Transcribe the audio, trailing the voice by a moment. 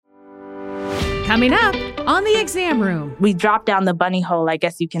Coming up on The Exam Room. We dropped down the bunny hole, I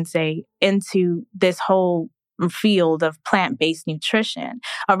guess you can say, into this whole field of plant-based nutrition.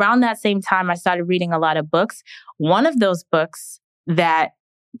 Around that same time, I started reading a lot of books. One of those books that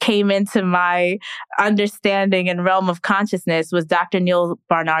came into my understanding and realm of consciousness was Dr. Neil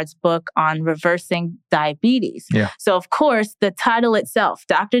Barnard's book on reversing diabetes. Yeah. So, of course, the title itself,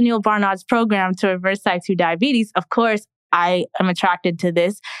 Dr. Neil Barnard's program to reverse type 2 diabetes, of course, I am attracted to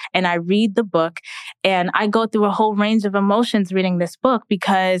this and I read the book and I go through a whole range of emotions reading this book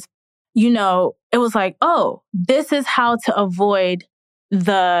because, you know, it was like, oh, this is how to avoid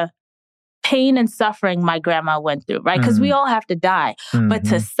the pain and suffering my grandma went through, right? Because we all have to die, but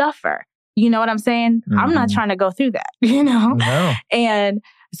to suffer, you know what I'm saying? I'm not trying to go through that, you know? No. And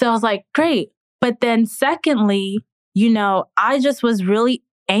so I was like, great. But then secondly, you know, I just was really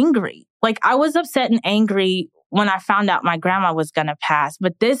angry. Like I was upset and angry when I found out my grandma was going to pass.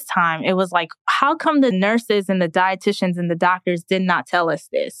 But this time it was like, how come the nurses and the dietitians and the doctors did not tell us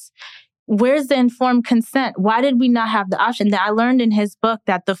this? Where's the informed consent? Why did we not have the option? That I learned in his book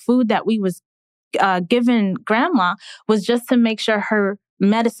that the food that we was given grandma was just to make sure her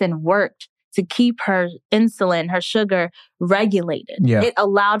medicine worked, to keep her insulin, her sugar regulated. Yeah. It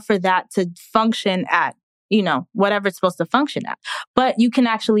allowed for that to function at, you know, whatever it's supposed to function at. But you can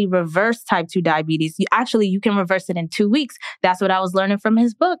actually reverse type 2 diabetes. You can reverse it in 2 weeks. That's what I was learning from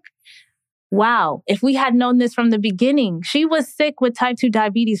his book. Wow. If we had known this from the beginning, she was sick with type 2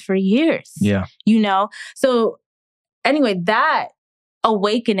 diabetes for years. Yeah. You know? So anyway, that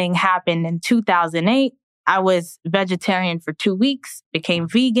awakening happened in 2008. I was vegetarian for 2 weeks, became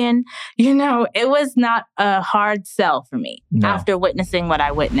vegan. You know, it was not a hard sell for me after witnessing what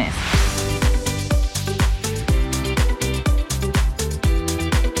I witnessed.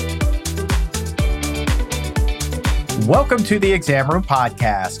 Welcome to the Exam Room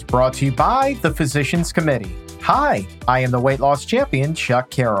Podcast, brought to you by the Physicians Committee. Hi, I am the weight loss champion,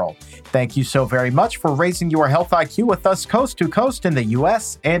 Chuck Carroll. Thank you so very much for raising your health IQ with us coast to coast in the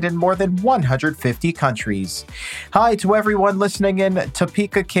U.S. and in more than 150 countries. Hi to everyone listening in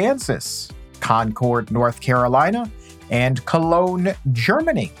Topeka, Kansas, Concord, North Carolina, and Cologne,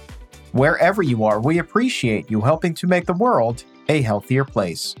 Germany. Wherever you are, we appreciate you helping to make the world a healthier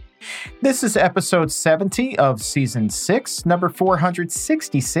place. This is episode 70 of season 6, number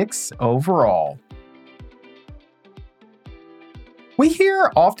 466 overall. We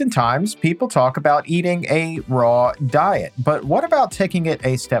hear oftentimes people talk about eating a raw diet, but what about taking it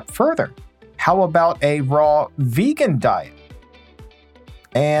a step further? How about a raw vegan diet?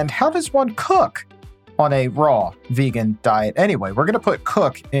 And how does one cook on a raw vegan diet? Anyway, we're going to put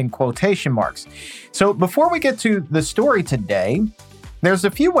cook in quotation marks. So before we get to the story today, there's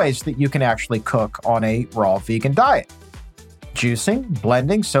a few ways that you can actually cook on a raw vegan diet. Juicing,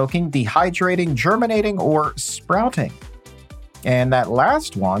 blending, soaking, dehydrating, germinating, or sprouting. And that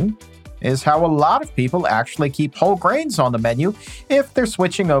last one is how a lot of people actually keep whole grains on the menu if they're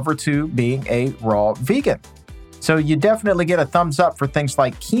switching over to being a raw vegan. So you definitely get a thumbs up for things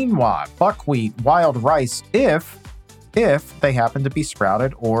like quinoa, buckwheat, wild rice, if they happen to be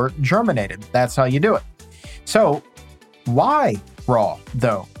sprouted or germinated. That's how you do it. So why raw,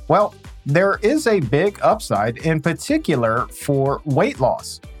 though? Well, there is a big upside, in particular for weight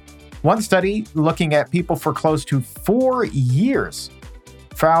loss. One study looking at people for close to 4 years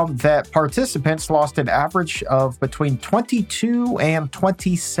found that participants lost an average of between 22 and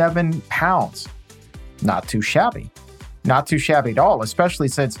 27 pounds. Not too shabby. Not too shabby at all, especially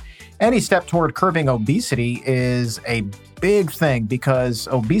since any step toward curbing obesity is a big thing because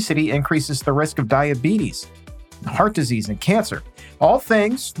obesity increases the risk of diabetes, heart disease, and cancer. All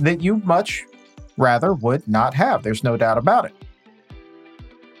things that you much rather would not have. There's no doubt about it.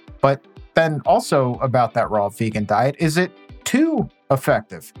 But then also about that raw vegan diet, is it too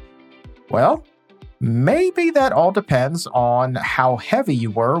effective? Well, maybe that all depends on how heavy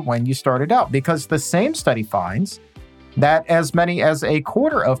you were when you started out, because the same study finds that as many as a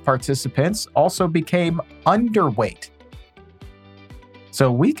quarter of participants also became underweight.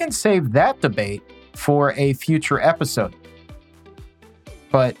 So we can save that debate for a future episode.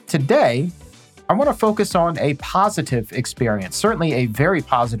 But today, I want to focus on a positive experience, certainly a very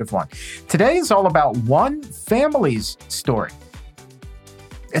positive one. Today is all about one family's story.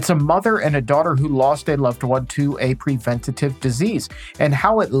 It's a mother and a daughter who lost a loved one to a preventative disease and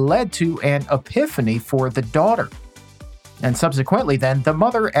how it led to an epiphany for the daughter, and subsequently then the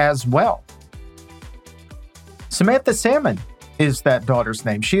mother as well. Samantha Salmon is that daughter's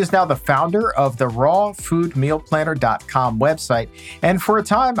name. She is now the founder of the rawfoodmealplanner.com website and for a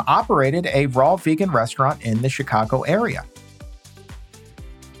time operated a raw vegan restaurant in the Chicago area.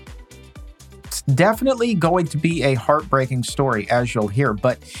 Definitely going to be a heartbreaking story, as you'll hear,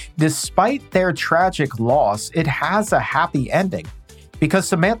 but despite their tragic loss, it has a happy ending because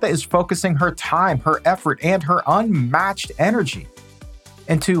Samantha is focusing her time, her effort, and her unmatched energy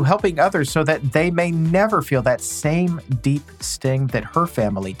into helping others so that they may never feel that same deep sting that her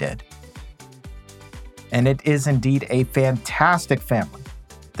family did. And it is indeed a fantastic family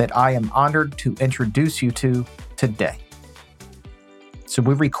that I am honored to introduce you to today. So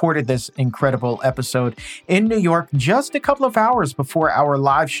we recorded this incredible episode in New York just a couple of hours before our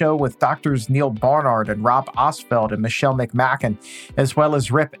live show with Doctors Neil Barnard and Rob Osfeld and Michelle McMacken, as well as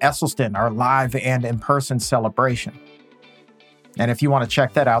Rip Esselstyn, our live and in-person celebration. And if you want to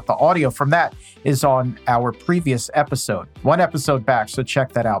check that out, the audio from that is on our previous episode, one episode back, so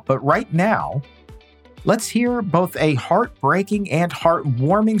check that out. But right now, let's hear both a heartbreaking and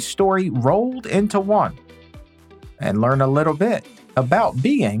heartwarming story rolled into one and learn a little bit about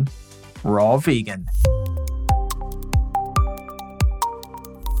being raw vegan.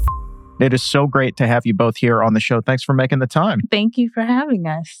 It is so great to have you both here on the show. Thanks for making the time. Thank you for having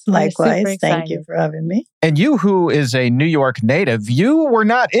us. Likewise, thank you for having me. And you, who is a New York native, you were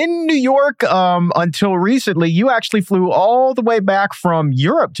not in New York until recently. You actually flew all the way back from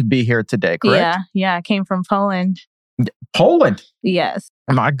Europe to be here today, correct? Yeah, I came from Poland. Poland? Yes.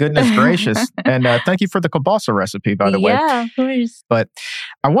 My goodness gracious. And thank you for the kielbasa recipe, by the way. Yeah, of course. But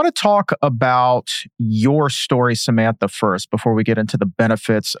I want to talk about your story, Samantha, first, before we get into the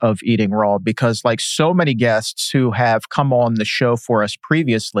benefits of eating raw, because like so many guests who have come on the show for us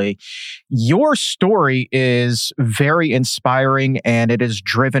previously, your story is very inspiring and it is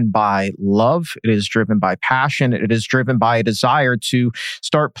driven by love. It is driven by passion. It is driven by a desire to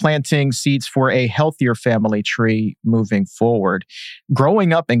start planting seeds for a healthier family tree moving forward.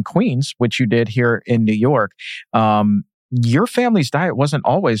 Growing up in Queens, which you did here in New York, your family's diet wasn't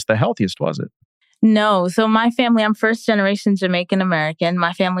always the healthiest, was it? No. So my family, I'm first generation Jamaican American.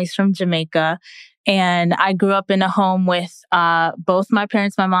 My family's from Jamaica. And I grew up in a home with both my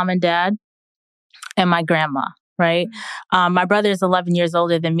parents, my mom and dad, and my grandma, right? My brother is 11 years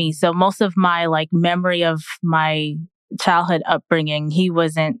older than me. So most of my memory of my childhood upbringing, he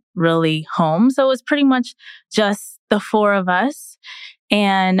wasn't really home. So it was pretty much just the four of us.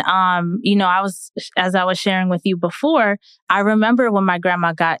 And, as I was sharing with you before, I remember when my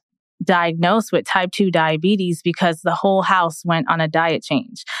grandma got diagnosed with type 2 diabetes because the whole house went on a diet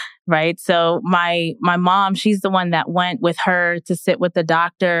change, right? So my mom, she's the one that went with her to sit with the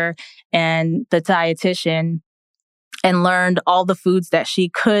doctor and the dietitian and learned all the foods that she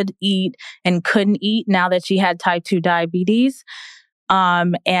could eat and couldn't eat now that she had type 2 diabetes.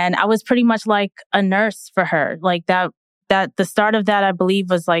 And I was pretty much like a nurse for her. Like that the start of that, I believe,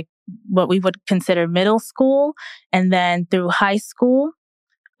 was like what we would consider middle school and then through high school.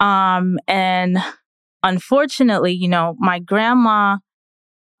 And unfortunately, my grandma,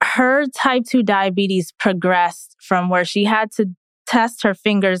 her type 2 diabetes progressed from where she had to test her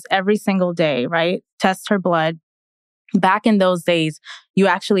fingers every single day, right? Test her blood. Back in those days, you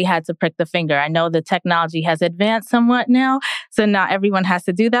actually had to prick the finger. I know the technology has advanced somewhat now, so not everyone has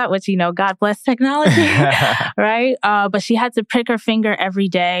to do that, which, God bless technology, right? But she had to prick her finger every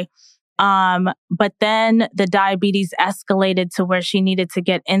day. But then the diabetes escalated to where she needed to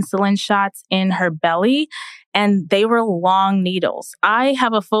get insulin shots in her belly, and they were long needles. I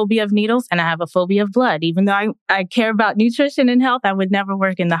have a phobia of needles and I have a phobia of blood. Even though I care about nutrition and health, I would never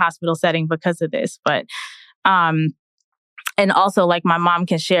work in the hospital setting because of this. But, and also, like my mom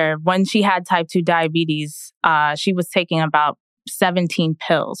can share, when she had type 2 diabetes, she was taking about 17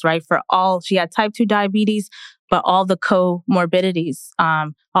 pills, right? She had type 2 diabetes, but all the comorbidities,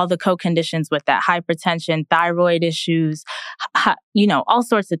 all the co-conditions with that, hypertension, thyroid issues, all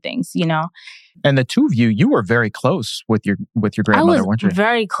sorts of things, And the two of you were very close with your grandmother, weren't you?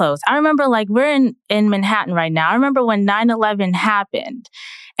 Very close. I remember we're in Manhattan right now. I remember when 9/11 happened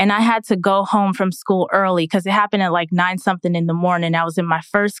and I had to go home from school early because it happened at 9-something in the morning. I was in my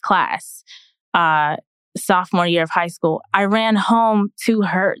first class, sophomore year of high school. I ran home to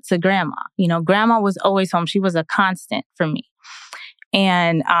grandma. Grandma was always home. She was a constant for me.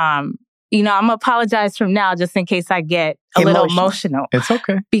 And, I'm going to apologize from now just in case I get a little emotional. It's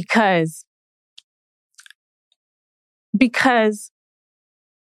okay. Because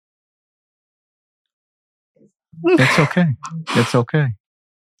it's okay. It's okay.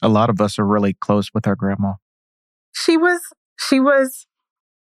 A lot of us are really close with our grandma. She was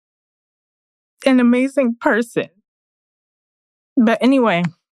an amazing person. But anyway,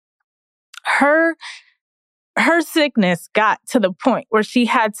 her sickness got to the point where she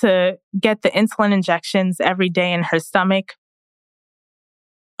had to get the insulin injections every day in her stomach.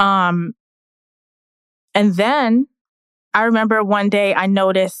 And then I remember one day I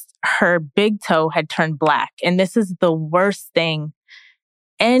noticed her big toe had turned black. And this is the worst thing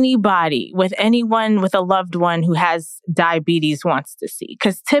anybody with anyone with a loved one who has diabetes wants to see,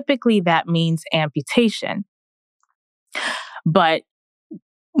 because typically that means amputation. But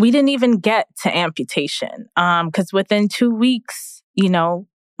we didn't even get to amputation because within 2 weeks,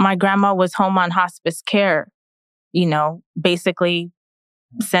 my grandma was home on hospice care, basically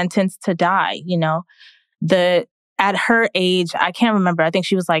sentenced to die. At her age, I can't remember. I think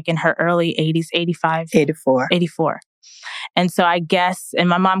she was like in her early 80s, 85. 84. And so I guess, and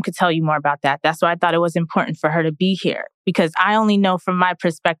my mom could tell you more about that. That's why I thought it was important for her to be here, because I only know from my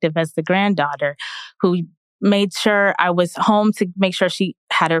perspective as the granddaughter who made sure I was home to make sure she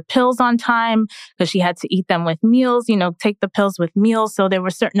had her pills on time, because she had to eat them with meals, take the pills with meals. So there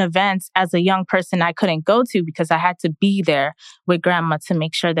were certain events as a young person I couldn't go to because I had to be there with grandma to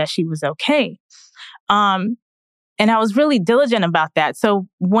make sure that she was okay. And I was really diligent about that. So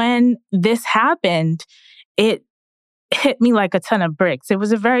when this happened, it hit me like a ton of bricks. It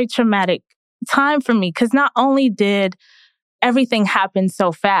was a very traumatic time for me because not only did everything happen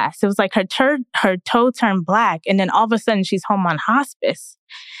so fast, it was like her toe turned black, and then all of a sudden she's home on hospice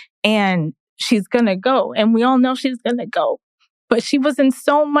and she's going to go. And we all know she's going to go. But she was in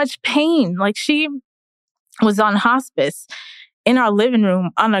so much pain. Like, she was on hospice in our living room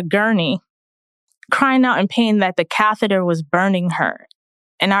on a gurney, crying out in pain that the catheter was burning her.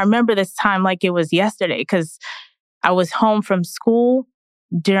 And I remember this time like it was yesterday because I was home from school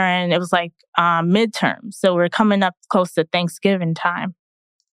it was like midterm. So we're coming up close to Thanksgiving time.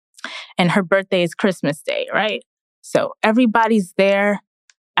 And her birthday is Christmas Day, right? So everybody's there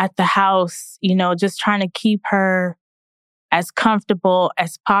at the house, just trying to keep her as comfortable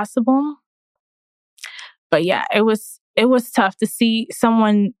as possible. But yeah, it was tough to see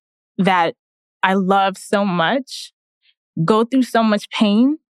someone that I love so much go through so much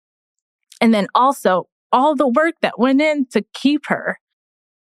pain. And then also all the work that went in to keep her.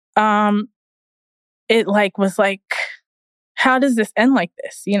 It was like, how does this end like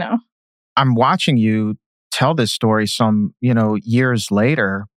this, I'm watching you tell this story some, years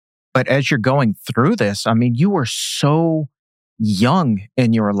later, but as you're going through this, I mean, you were so young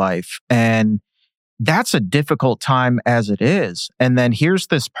in your life, and that's a difficult time as it is. And then here's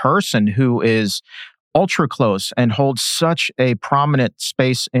this person who is ultra close and holds such a prominent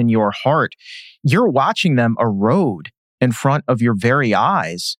space in your heart. You're watching them erode in front of your very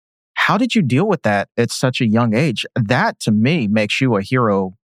eyes. How did you deal with that at such a young age? That, to me, makes you a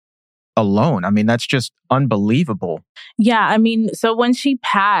hero alone. I mean, that's just unbelievable. Yeah, I mean, so when she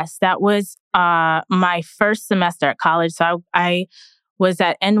passed, that was my first semester at college. So I was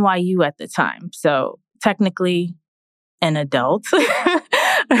at NYU at the time. So technically an adult,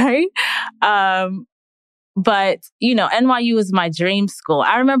 right? But, NYU was my dream school.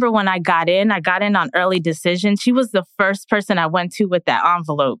 I remember when I got in on early decision. She was the first person I went to with that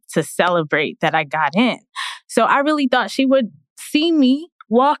envelope to celebrate that I got in. So I really thought she would see me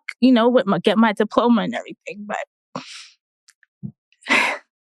walk, get my diploma and everything. But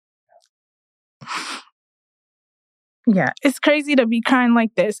yeah, it's crazy to be crying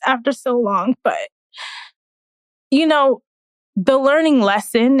like this after so long. But, the learning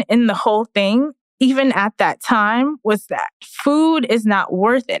lesson in the whole thing, even at that time, was that food is not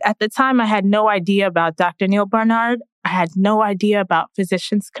worth it. At the time, I had no idea about Dr. Neil Barnard. I had no idea about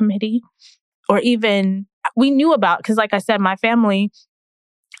Physicians Committee, or even we knew about, because like I said, my family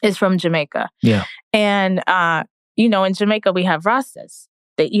is from Jamaica. Yeah. And, in Jamaica, we have Rastas.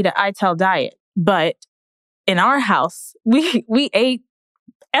 They eat an ITEL diet. But in our house, we ate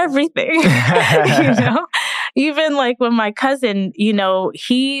everything, Even like when my cousin,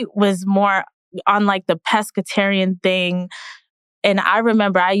 he was more on like the pescatarian thing. And I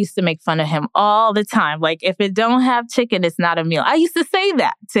remember I used to make fun of him all the time. Like, if it don't have chicken, it's not a meal. I used to say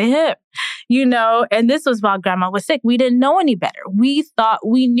that to him, and this was while grandma was sick. We didn't know any better. We thought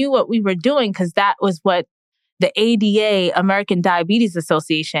we knew what we were doing because that was what the ADA, American Diabetes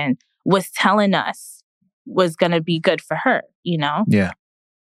Association, was telling us was going to be good for her, Yeah.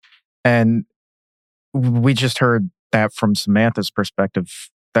 And we just heard that from Samantha's perspective.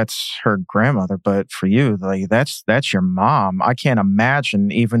 That's her grandmother, but for you, like that's your mom. I can't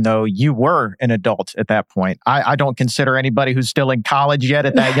imagine, even though you were an adult at that point. I don't consider anybody who's still in college yet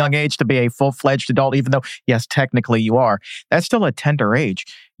at that young age to be a full-fledged adult, even though, yes, technically you are. That's still a tender age.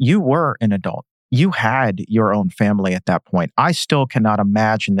 You were an adult. You had your own family at that point. I still cannot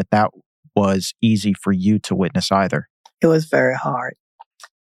imagine that was easy for you to witness either. It was very hard.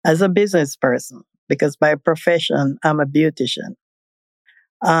 As a business person, because by profession, I'm a beautician.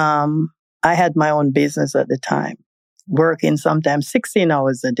 I had my own business at the time, working sometimes 16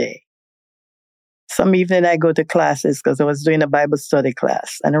 hours a day. Some evening I go to classes because I was doing a Bible study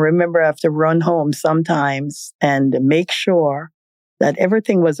class. And I remember I have to run home sometimes and make sure that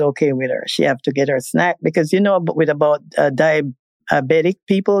everything was okay with her. She have to get her snack because, with about diabetic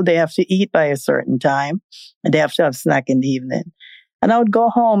people, they have to eat by a certain time and they have to have snack in the evening. And I would go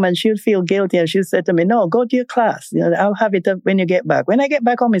home and she would feel guilty and she would say to me, no, go to your class. I'll have it when you get back. When I get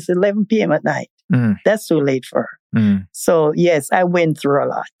back home, it's 11 p.m. at night. That's too late for her. So yes, I went through a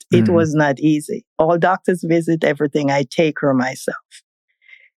lot. It was not easy. All doctors visit, everything. I take her myself.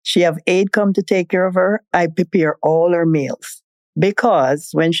 She have aide come to take care of her. I prepare all her meals because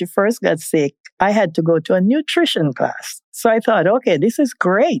when she first got sick, I had to go to a nutrition class. So I thought, okay, this is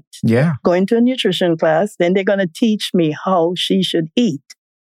great. Yeah. Going to a nutrition class, then they're going to teach me how she should eat.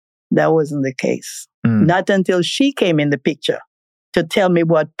 That wasn't the case. Not until she came in the picture to tell me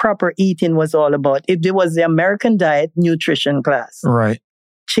what proper eating was all about. It was the American diet nutrition class. Right.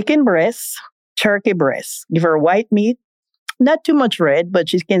 Chicken breasts, turkey breasts. Give her white meat, not too much red, but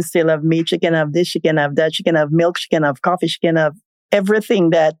she can still have meat. She can have this, she can have that. She can have milk, she can have coffee, she can have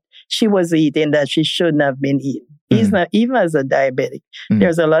everything that she was eating that she shouldn't have been eating. Even as a diabetic,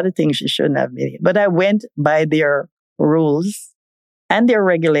 there's a lot of things she shouldn't have been eating. But I went by their rules and their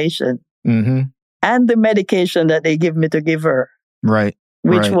regulation and the medication that they give me to give her. Right.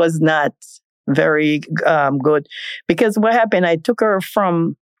 Which was not very good. Because what happened, I took her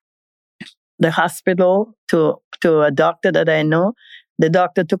from the hospital to a doctor that I know. The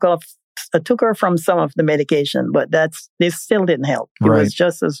doctor took her from some of the medication, but this still didn't help. It was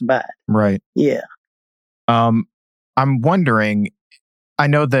just as bad. Right. Yeah. I'm wondering, I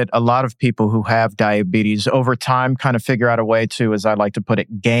know that a lot of people who have diabetes over time kind of figure out a way to, as I like to put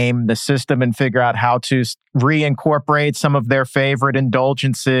it, game the system and figure out how to reincorporate some of their favorite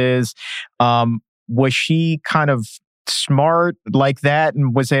indulgences. Was she kind of smart like that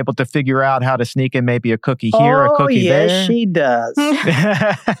and was able to figure out how to sneak in maybe a cookie here, a cookie there? Oh, yes, she does.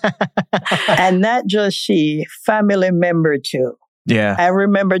 And not just she, family member too. Yeah. I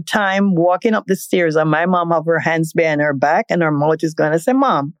remember time walking up the stairs and my mom have her hands behind her back and her mouth is going. I say,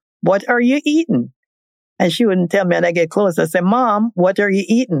 Mom, what are you eating? And she wouldn't tell me and I get close. I say, Mom, what are you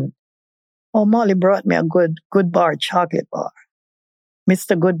eating? Oh, Molly brought me a good bar, chocolate bar.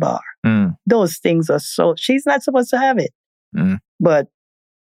 Mr. Good Bar. Those things are she's not supposed to have it. But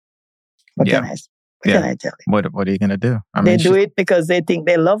what can I tell you? What are you going to do? I mean, they do it because they think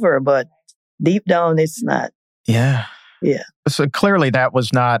they love her, but deep down it's not. Yeah. Yeah. So clearly that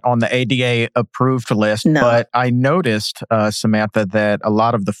was not on the ADA approved list, but I noticed, Samantha, that a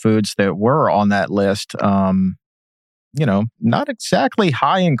lot of the foods that were on that list, not exactly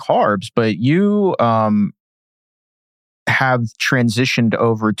high in carbs, but you have transitioned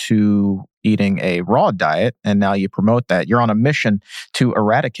over to eating a raw diet, and now you promote that. You're on a mission to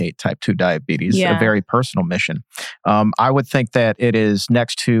eradicate type 2 diabetes, a very personal mission. I would think that it is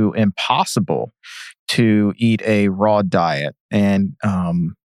next to impossible to eat a raw diet and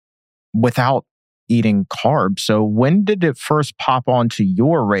without eating carbs. So when did it first pop onto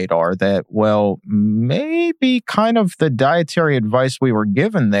your radar that, well, maybe kind of the dietary advice we were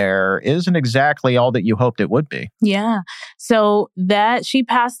given there isn't exactly all that you hoped it would be? Yeah. So she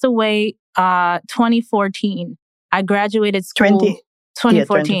passed away 2014. I graduated school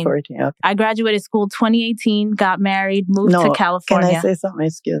 2014. Okay. I graduated school 2018, got married, moved to California. Can I say something?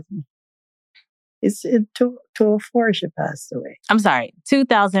 Excuse me. It's 2004 she passed away. I'm sorry,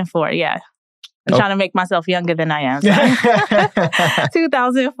 2004. Yeah. I'm trying to make myself younger than I am.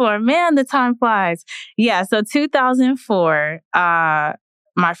 2004. Man, the time flies. Yeah. So 2004, my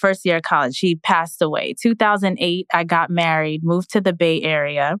first year of college, she passed away. 2008, I got married, moved to the Bay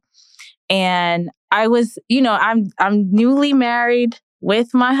Area. And I was, I'm newly married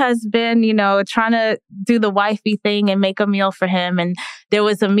with my husband, trying to do the wifey thing and make a meal for him. And there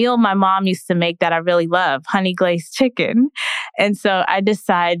was a meal my mom used to make that I really love, honey glazed chicken. And so I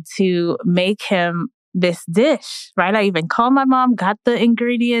decided to make him this dish, right? I even called my mom, got the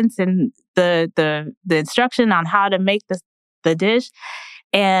ingredients and the instruction on how to make the dish.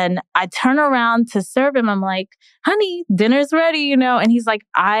 And I turn around to serve him. I'm like, honey, dinner's ready, And he's like,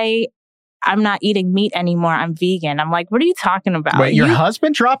 I'm not eating meat anymore. I'm vegan. I'm like, what are you talking about? Wait, your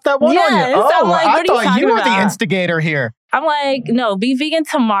husband dropped that one on you? Oh, like, I thought you were the instigator here. I'm like, no, be vegan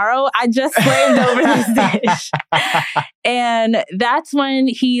tomorrow. I just slaved over this dish. And that's when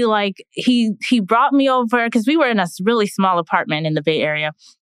he brought me over because we were in a really small apartment in the Bay Area.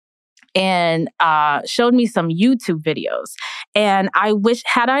 and showed me some YouTube videos. And I wish,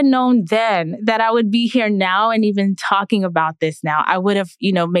 had I known then that I would be here now and even talking about this now, I would have,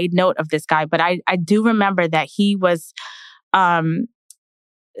 made note of this guy. But I do remember that he was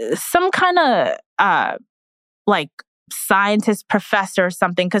some kind of like scientist professor or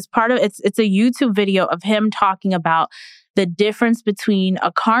something, because part of it's a YouTube video of him talking about the difference between a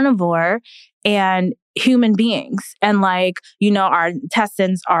carnivore and human beings. And our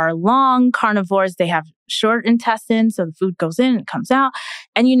intestines are long. Carnivores, they have short intestines, so the food goes in and comes out.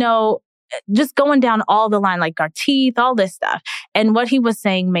 And, just going down all the line, like our teeth, all this stuff. And what he was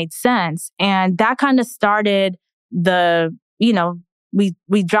saying made sense. And that kind of started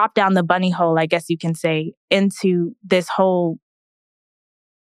we dropped down the bunny hole, I guess you can say, into this whole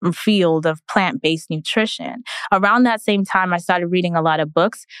field of plant-based nutrition. Around that same time, I started reading a lot of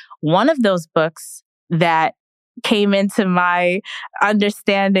books. One of those books that came into my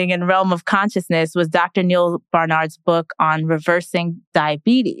understanding and realm of consciousness was Dr. Neil Barnard's book on reversing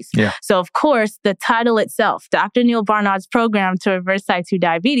diabetes. Yeah. So, of course, the title itself, Dr. Neil Barnard's program to reverse type 2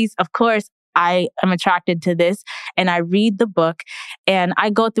 diabetes, of course, I am attracted to this, and I read the book, and I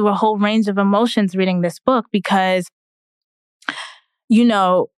go through a whole range of emotions reading this book because,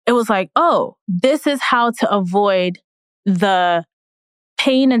 it was like, oh, this is how to avoid the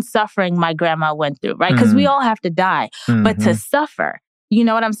pain and suffering my grandma went through, right? Because we all have to die, but to suffer, you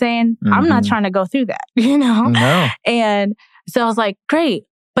know what I'm saying? I'm not trying to go through that, No. And so I was like, great.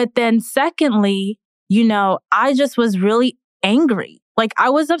 But then secondly, I just was really angry. Like, I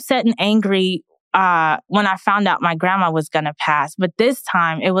was upset and angry when I found out my grandma was going to pass. But this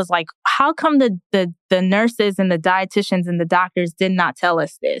time it was like, how come the nurses and the dietitians and the doctors did not tell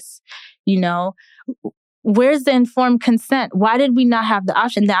us this? Where's the informed consent? Why did we not have the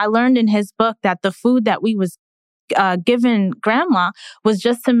option? That I learned in his book that the food that we was given grandma was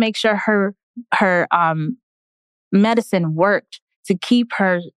just to make sure her medicine worked, to keep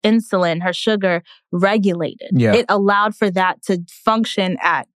her insulin, her sugar regulated. Yeah. It allowed for that to function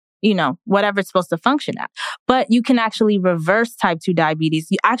at, whatever it's supposed to function at. But you can actually reverse type 2 diabetes.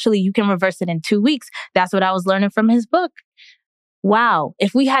 You can reverse it in 2 weeks. That's what I was learning from his book. Wow.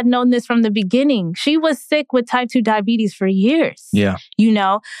 If we had known this from the beginning, she was sick with type 2 diabetes for years. Yeah.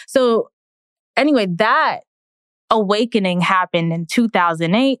 So anyway, that awakening happened in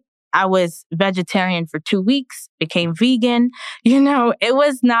 2008. I was vegetarian for 2 weeks, became vegan. It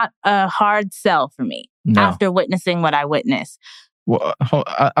was not a hard sell for me after witnessing what I witnessed. Well,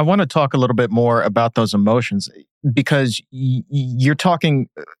 I want to talk a little bit more about those emotions because you're talking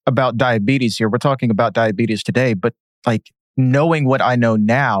about diabetes here. We're talking about diabetes today, but knowing what I know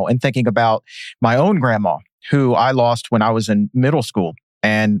now and thinking about my own grandma, who I lost when I was in middle school,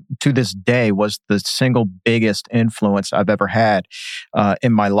 and to this day was the single biggest influence I've ever had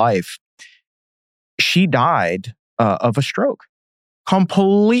in my life. She died of a stroke,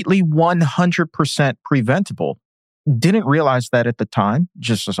 completely 100% preventable. Didn't realize that at the time.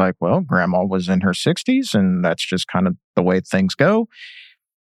 Just was like, well, grandma was in her 60s and that's just kind of the way things go.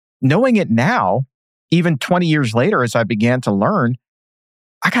 Knowing it now, even 20 years later, as I began to learn,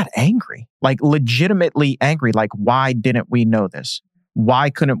 I got angry, legitimately angry. Why didn't we know this? Why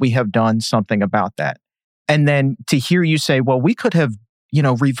couldn't we have done something about that? And then to hear you say, well, we could have,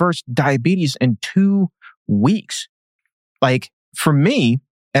 reversed diabetes in 2 weeks. For me,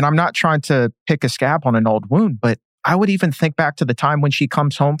 and I'm not trying to pick a scab on an old wound, but I would even think back to the time when she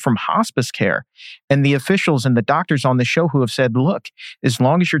comes home from hospice care and the officials and the doctors on the show who have said, look, as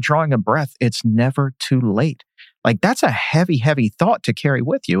long as you're drawing a breath, it's never too late. That's a heavy, heavy thought to carry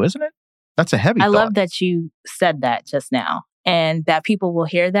with you, isn't it? That's a heavy thought. I love that you said that just now and that people will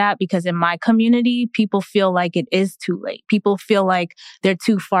hear that, because in my community, people feel like it is too late. People feel like they're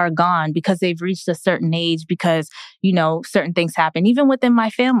too far gone because they've reached a certain age, because, certain things happen. Even within my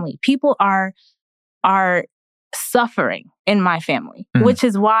family, people are suffering in my family, which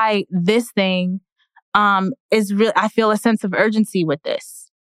is why this thing is real. I feel a sense of urgency with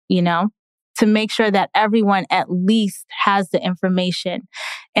this, to make sure that everyone at least has the information.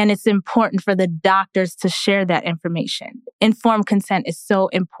 And it's important for the doctors to share that information. Informed consent is so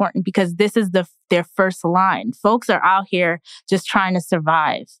important because this is their first line. Folks are out here just trying to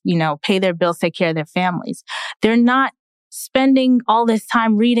survive, pay their bills, take care of their families. They're not spending all this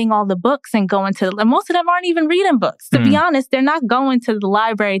time reading all the books and most of them aren't even reading books. To be honest, they're not going to the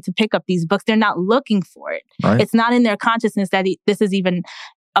library to pick up these books. They're not looking for it. Right. It's not in their consciousness that this is even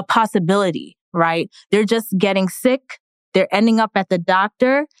a possibility, right? They're just getting sick. They're ending up at the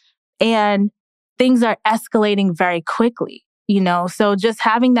doctor and things are escalating very quickly. So just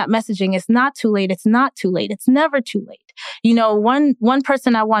having that messaging, it's not too late. It's not too late. It's never too late. One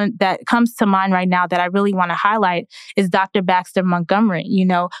person that comes to mind right now that I really want to highlight is Dr. Baxter Montgomery.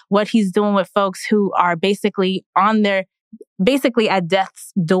 What he's doing with folks who are basically at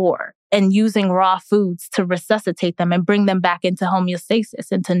death's door and using raw foods to resuscitate them and bring them back into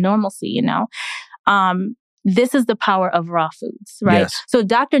homeostasis, into normalcy, This is the power of raw foods, right? Yes. So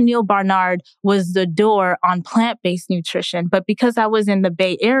Dr. Neil Barnard was the door on plant-based nutrition. But because I was in the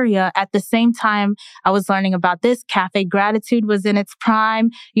Bay Area, at the same time I was learning about this, Cafe Gratitude was in its prime.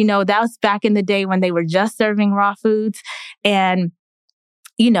 That was back in the day when they were just serving raw foods. And,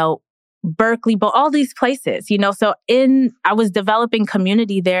 Berkeley, but all these places, so I was developing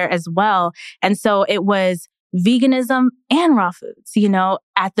community there as well. And so it was veganism and raw foods,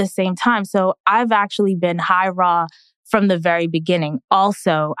 at the same time. So I've actually been high raw from the very beginning.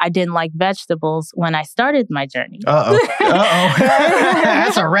 Also, I didn't like vegetables when I started my journey. That's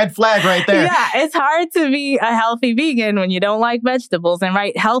a red flag right there. Yeah, it's hard to be a healthy vegan when you don't like vegetables. And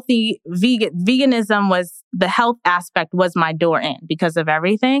healthy veganism was the health aspect was my door in because of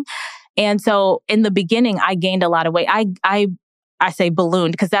everything. And so in the beginning, I gained a lot of weight. I say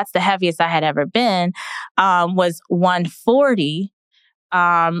ballooned because that's the heaviest I had ever been, was 140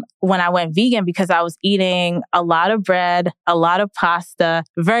 when I went vegan because I was eating a lot of bread, a lot of pasta,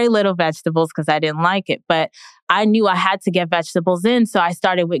 very little vegetables because I didn't like it. But I knew I had to get vegetables in. So I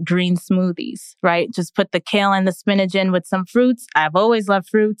started with green smoothies, right? Just put the kale and the spinach in with some fruits. I've always loved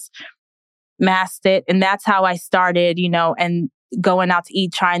fruits, masked it. And that's how I started, and going out to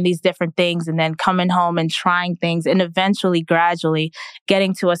eat, trying these different things, and then coming home and trying things, and eventually, gradually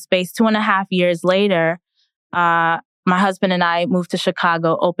getting to a space 2.5 years later. My husband and I moved to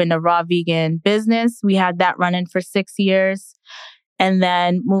Chicago, opened a raw vegan business. We had that running for 6 years, and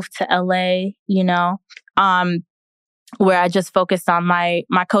then moved to LA, where I just focused on my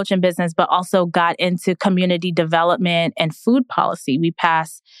coaching business, but also got into community development and food policy. We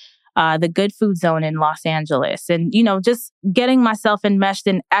passed the Good Food Zone in Los Angeles. And, just getting myself enmeshed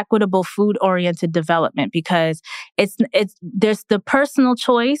in equitable food-oriented development because there's the personal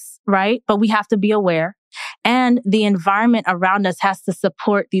choice, right? But we have to be aware. And the environment around us has to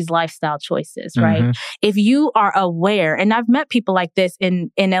support these lifestyle choices, right? Mm-hmm. If you are aware, and I've met people like this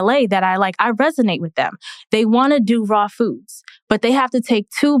in LA that I resonate with them. They want to do raw foods, but they have to take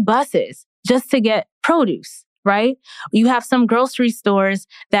 2 buses just to get produce. Right? You have some grocery stores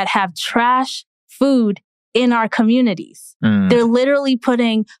that have trash food in our communities. They're literally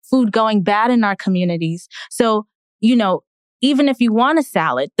putting food going bad in our communities. So, even if you want a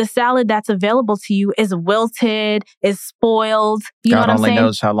salad, the salad that's available to you is wilted, is spoiled. You know what I'm saying? God only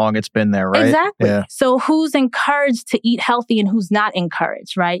knows how long it's been there, right? Exactly. Yeah. So who's encouraged to eat healthy and who's not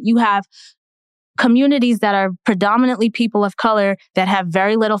encouraged, right? You have communities that are predominantly people of color that have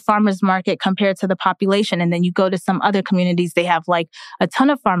very little farmers market compared to the population. And then you go to some other communities, they have a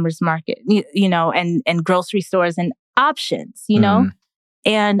ton of farmers market, and grocery stores and options,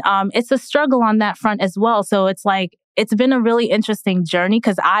 and it's a struggle on that front as well. So it's been a really interesting journey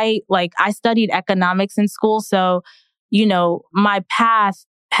because I studied economics in school. So, my path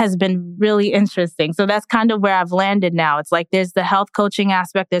has been really interesting. So that's kind of where I've landed now. It's there's the health coaching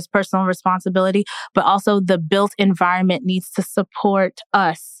aspect, there's personal responsibility, but also the built environment needs to support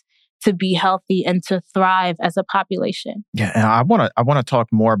us to be healthy and to thrive as a population. Yeah, and I want to talk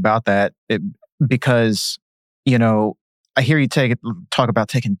more about that because, I hear you talk about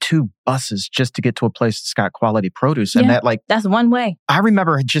taking 2 buses just to get to a place that's got quality produce. And that's one way. I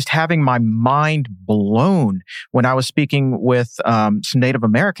remember just having my mind blown when I was speaking with some Native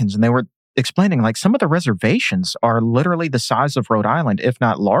Americans, and they were explaining some of the reservations are literally the size of Rhode Island, if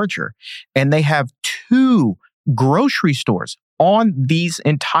not larger. And they have 2 grocery stores on these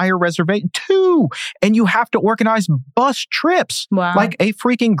entire reservation. 2! And you have to organize bus trips, like a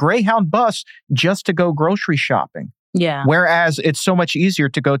freaking Greyhound bus just to go grocery shopping. Yeah. Whereas it's so much easier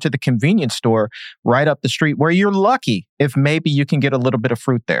to go to the convenience store right up the street where you're lucky if maybe you can get a little bit of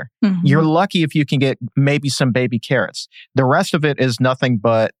fruit there. Mm-hmm. You're lucky if you can get maybe some baby carrots. The rest of it is nothing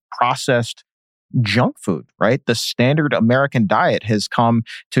but processed junk food, right? The standard American diet has come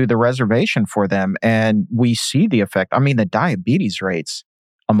to the reservation for them. And we see the effect. I mean, the diabetes rates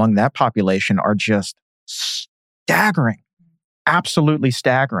among that population are just staggering. Absolutely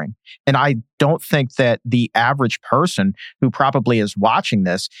staggering. And I don't think that the average person who probably is watching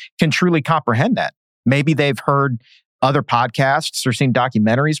this can truly comprehend that. Maybe they've heard other podcasts or seen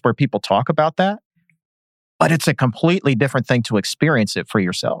documentaries where people talk about that, but it's a completely different thing to experience it for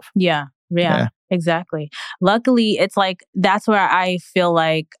yourself. Yeah, exactly. Luckily, it's that's where I feel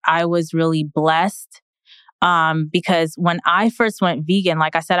like I was really blessed Because when I first went vegan,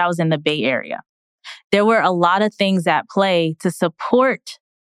 like I said, I was in the Bay Area. There were a lot of things at play to support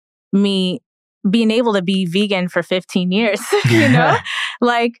me being able to be vegan for 15 years, you know?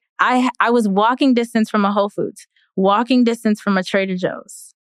 Like I was walking distance from a Whole Foods, walking distance from a Trader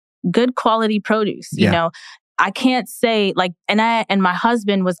Joe's, good quality produce, you know? I can't say like, and my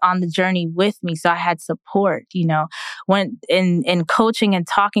husband was on the journey with me. So I had support, you know, when in coaching and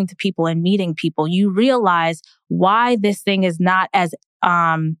talking to people and meeting people, you realize why this thing is not as,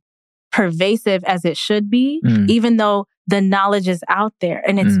 pervasive as it should be, even though the knowledge is out there.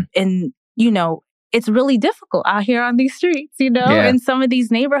 And it's, and you know, it's really difficult out here on these streets, you know, in some of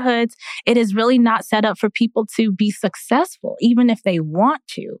these neighborhoods, it is really not set up for people to be successful, even if they want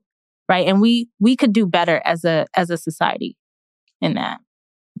to. Right. And we could do better as a society in that.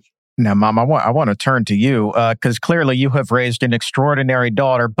 Now, Mom, I want to turn to you because clearly you have raised an extraordinary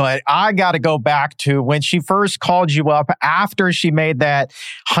daughter. But I got to go back to when she first called you up after she made that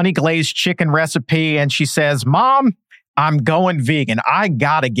honey glazed chicken recipe, and she says, "Mom, I'm going vegan." I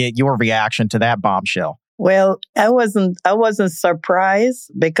got to get your reaction to that bombshell. Well, I wasn't surprised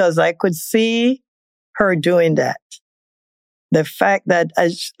because I could see her doing that. The fact that,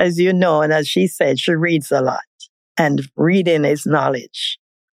 as you know, and as she said, she reads a lot, and reading is knowledge.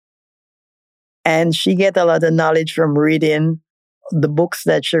 And she get a lot of knowledge from reading the books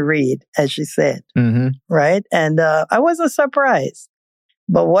that she read, as she said, right? And I wasn't surprised.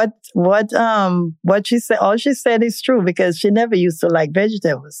 But what she said, all she said is true because she never used to like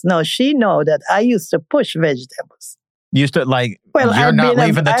vegetables. No, she know that I used to push vegetables. Used to like, well, you're not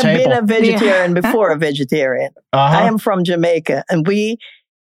leaving the table. I've been a vegetarian before a vegetarian. I am from Jamaica, and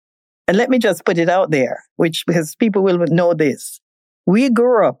let me just put it out there, because people will know this. We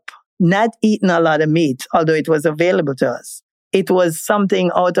grew up not eating a lot of meat, although it was available to us. It was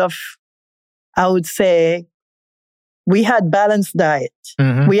something out of, I would say, we had balanced diet.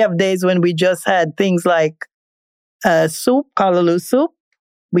 We have days when we just had things like soup, callaloo soup.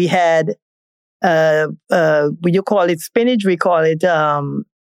 We had, you call it spinach, we call it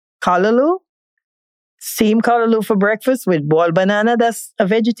callaloo. Steamed callaloo for breakfast with boiled banana. That's a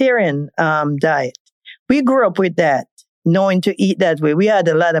vegetarian diet. We grew up with that, knowing to eat that way. We had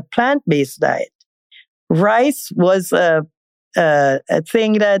a lot of plant-based diet. Rice was a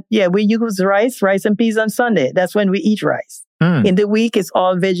thing that, we use rice and peas on Sunday. That's when we eat rice. In the week, it's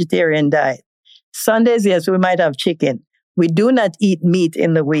all vegetarian diet. Sundays, yes, we might have chicken. We do not eat meat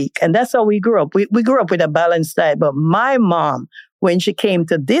in the week. And that's how we grew up. We grew up with a balanced diet. But my mom, when she came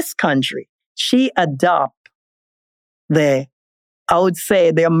to this country, she adopted the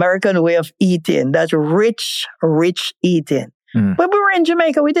American way of eating, that rich eating. When we were in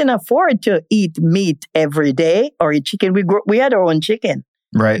Jamaica, we didn't afford to eat meat every day or eat chicken. We had our own chicken.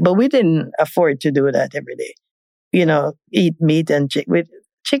 Right. But we didn't afford to do that every day. You know, eat meat and chicken.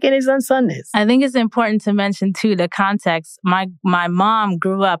 Chicken is on Sundays. I think it's important to mention, too, the context. My mom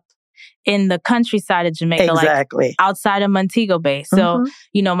grew up in the countryside of Jamaica, like outside of Montego Bay. So,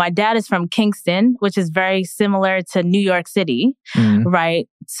 you know, my dad is from Kingston, which is very similar to New York City, right?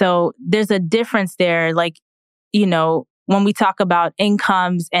 So there's a difference there. Like, you know, when we talk about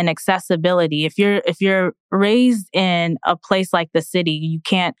incomes and accessibility, if you're raised in a place like the city, you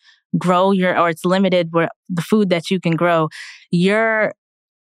can't grow or it's limited where the food that you can grow, your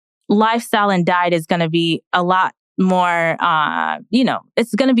lifestyle and diet is going to be a lot more, you know,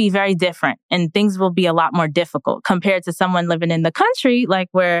 it's going to be very different and things will be a lot more difficult compared to someone living in the country, like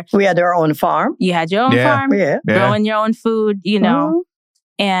where we had our own farm. You had your own farm, growing your own food, you know,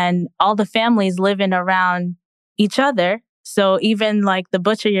 and all the families living around each other. So even like the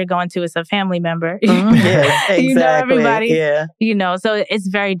butcher you're going to is a family member. Exactly. You know everybody. You know, so it's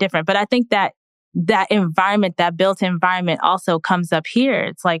very different. But I think that environment, that built environment also comes up here.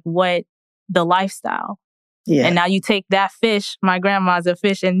 It's like what the lifestyle. Yeah. And now you take that fish, my grandma's a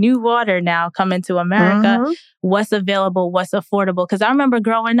fish in new water now coming to America. What's available, what's affordable? Because I remember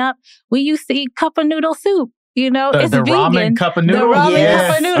growing up, we used to eat cup of noodle soup. You know, it's the vegan. Ramen cup of noodles? The ramen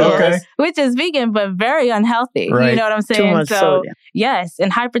cup of noodles, okay. Which is vegan, but very unhealthy. Right. You know what I'm saying? Too much sodium. Yes.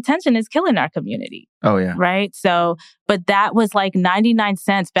 And hypertension is killing our community. Oh, yeah. Right? So, but that was like 99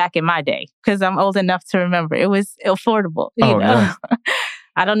 cents back in my day, because I'm old enough to remember. It was affordable. You know? Yeah.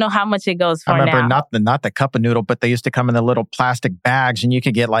 I don't know how much it goes for now. I remember not the cup of noodle, but they used to come in the little plastic bags, and you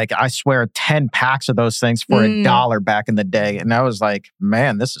could get like, I swear, 10 packs of those things for $1 back in the day. And I was like,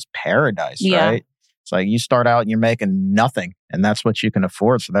 man, this is paradise, right? It's like you start out and you're making nothing, and that's what you can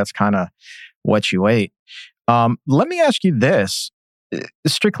afford. So that's kind of what you ate. Let me ask you this.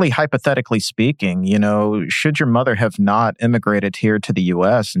 strictly hypothetically speaking, should your mother have not immigrated here to the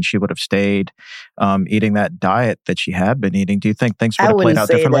U.S. and she would have stayed eating that diet that she had been eating, do you think things would have played out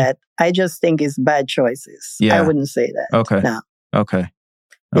differently? I wouldn't say that. I just think it's bad choices. Yeah. I wouldn't say that. Okay. No. Okay.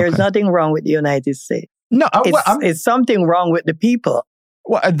 There's nothing wrong with the United States. No, it's something wrong with the people.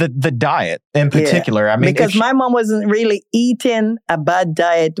 Well, the diet in particular. I mean, because my mom wasn't really eating a bad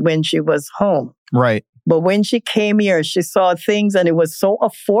diet when she was home. Right. But when she came here, she saw things and it was so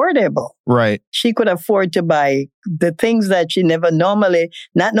affordable. Right. She could afford to buy the things that she never normally,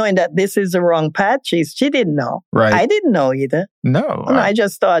 not knowing that this is the wrong path. She didn't know. Right. I didn't know either. No. I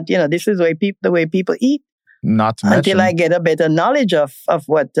just thought, this is the way people eat. Not to mention, until I get a better knowledge of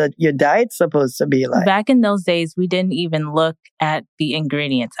what your diet's supposed to be like. Back in those days, we didn't even look at the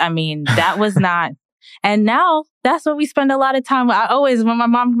ingredients. I mean, that was not. And now that's what we spend a lot of time with. When my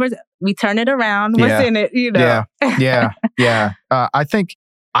mom was, we turn it around. What's in it? Yeah. I think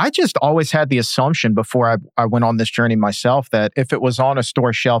I just always had the assumption before I went on this journey myself that if it was on a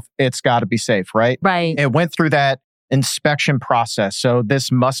store shelf, it's got to be safe, right? Right. It went through that inspection process. So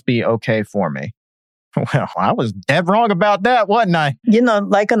this must be okay for me. Well, I was dead wrong about that, wasn't I?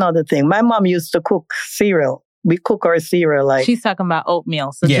 Like another thing, my mom used to cook cereal. We cook our cereal like... She's talking about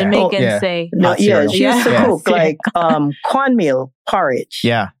oatmeal. So Jamaicans say... No, she used to cook like cornmeal porridge.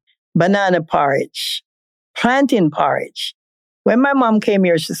 Yeah. Banana porridge. Plantain porridge. When my mom came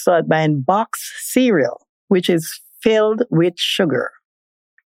here, she started buying box cereal, which is filled with sugar.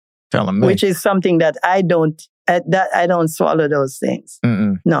 Telling me. Which is something that I don't swallow those things.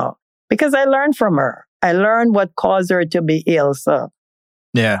 Mm-mm. No. Because I learned from her. I learned what caused her to be ill. So,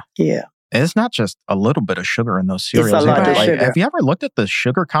 yeah. It's not just a little bit of sugar in those cereals. It's a lot of sugar. Have you ever looked at the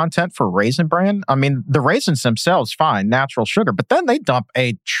sugar content for Raisin Bran? I mean, the raisins themselves, fine, natural sugar, but then they dump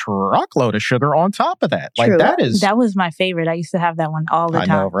a truckload of sugar on top of that. True. That was my favorite. I used to have that one all the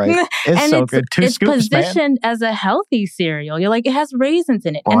time. I know, right? It's so good. It's positioned as a healthy cereal. You're like, it has raisins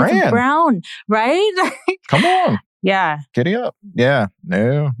in it. And it's brown, right? Come on. Yeah. Giddy up. Yeah.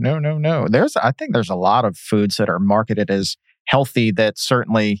 No. I think there's a lot of foods that are marketed as healthy that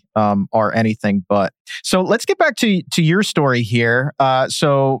certainly are anything but. So let's get back to your story here.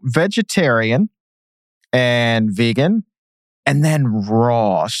 So vegetarian and vegan and then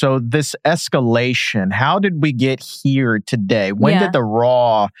raw. So this escalation, how did we get here today? When did the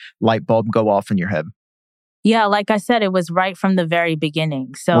raw light bulb go off in your head? Yeah, like I said, it was right from the very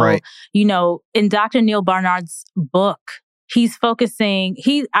beginning. So, in Dr. Neil Barnard's book, he's focusing,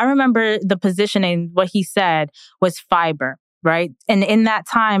 I remember the positioning, what he said was fiber, right? And in that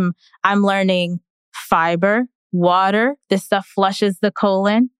time, I'm learning fiber, water, this stuff flushes the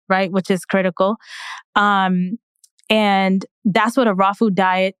colon, right? Which is critical. And that's what a raw food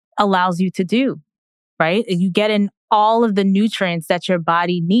diet allows you to do, right? You get in all of the nutrients that your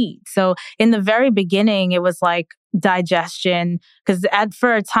body needs. So in the very beginning, it was like digestion, because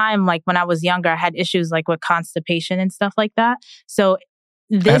for a time, like when I was younger, I had issues like with constipation and stuff like that. So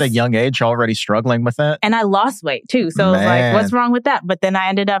at a young age, already struggling with that? And I lost weight too. So it was like, what's wrong with that? But then I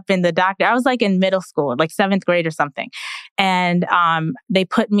ended up in the doctor. I was like in middle school, like 7th grade or something. And they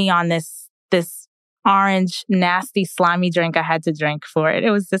put me on this orange, nasty, slimy drink I had to drink for it.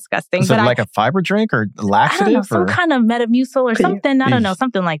 It was disgusting. Is it like a fiber drink or laxative? I don't know, some kind of Metamucil or something. I don't know,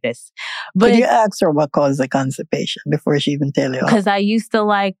 something like this. But could you ask her what caused the constipation before she even tell you? Because I used to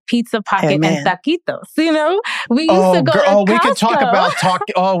like Pizza Pocket and taquitos. We used to go to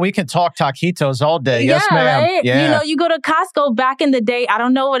Costco. We can talk taquitos all day. Yes, ma'am. Right? Yeah. You go to Costco back in the day. I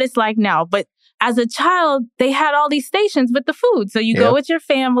don't know what it's like now, but as a child, they had all these stations with the food. So you go with your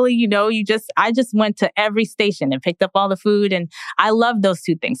family, I just went to every station and picked up all the food. And I loved those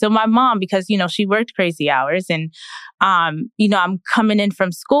two things. So my mom, because, she worked crazy hours and, I'm coming in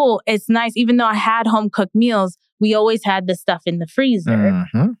from school. It's nice. Even though I had home cooked meals, we always had this stuff in the freezer.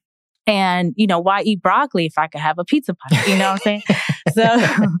 Mm-hmm. And, why eat broccoli if I could have a pizza pie? You know what I'm saying? So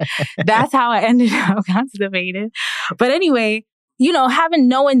that's how I ended up constipated. But anyway,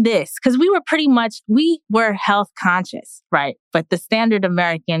 knowing this, because we were health conscious, right? But the standard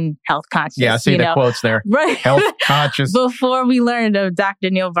American health conscious. Yeah, I see the quotes there. Right. Health conscious. Before we learned of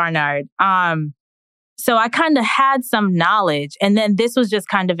Dr. Neil Barnard. So I kind of had some knowledge, and then this was just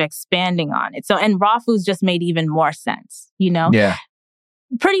kind of expanding on it. So, and raw foods just made even more sense, Yeah.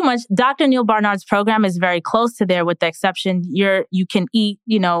 Pretty much Dr. Neil Barnard's program is very close to there, with the exception you can eat,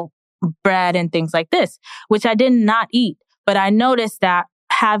 bread and things like this, which I did not eat. But I noticed that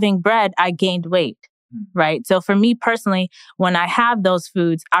having bread, I gained weight, right? So for me personally, when I have those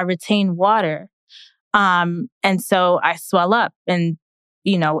foods, I retain water. And so I swell up. And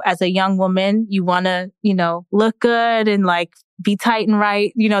you know, as a young woman, you want to, you know, look good and like be tight and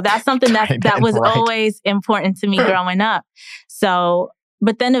right. You know, that's something that was always important to me growing up. So,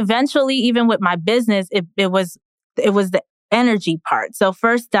 but then eventually, even with my business, it was the energy part. So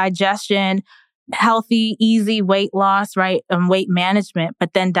first digestion, healthy, easy weight loss, right? And weight management,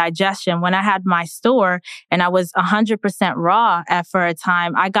 but then digestion. When I had my store and I was 100% raw for a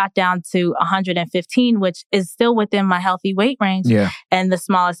time, I got down to 115, which is still within my healthy weight range and the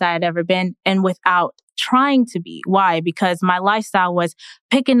smallest I had ever been, and without trying to be. Why? Because my lifestyle was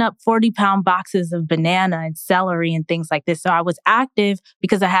picking up 40-pound boxes of banana and celery and things like this. So I was active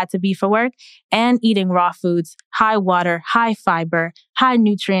because I had to be for work and eating raw foods, high water, high fiber, high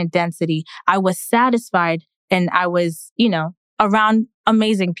nutrient density. I was satisfied and I was, you know, around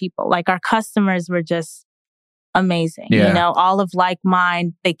amazing people. Like our customers were just amazing, you know, all of like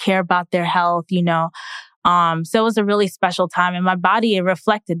mind. They care about their health, you know. So it was a really special time and my body, it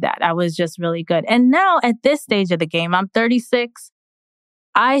reflected that. I was just really good. And now at this stage of the game, I'm 36.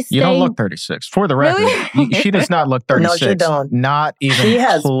 You don't look 36. For the record, really? She does not look 36. No, she don't. Not even close to it. She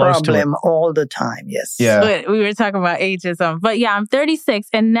has problem all the time, yes. Yeah. But we were talking about ageism. But yeah, I'm 36.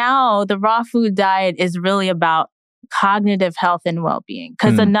 And now the raw food diet is really about cognitive health and well-being.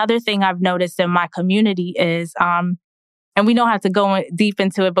 Because another thing I've noticed in my community is, and we don't have to go deep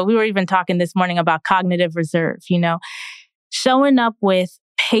into it, but we were even talking this morning about cognitive reserve, you know, showing up with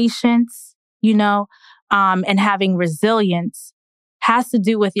patience, you know, and having resilience has to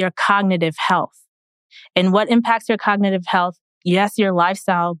do with your cognitive health. And what impacts your cognitive health? Yes, your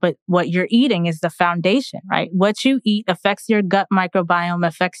lifestyle, but what you're eating is the foundation, right? What you eat affects your gut microbiome,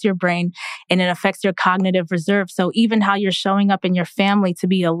 affects your brain, and it affects your cognitive reserve. So even how you're showing up in your family to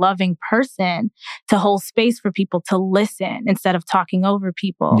be a loving person, to hold space for people, to listen instead of talking over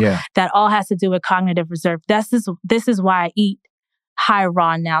people, that all has to do with cognitive reserve. This is why I eat high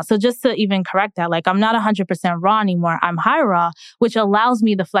raw now. So just to even correct that, like I'm not 100% raw anymore. I'm high raw, which allows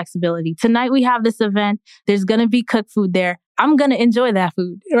me the flexibility. Tonight we have this event. There's going to be cooked food there. I'm going to enjoy that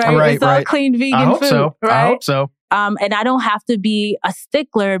food, right? It's all clean vegan food, right? I hope so. And I don't have to be a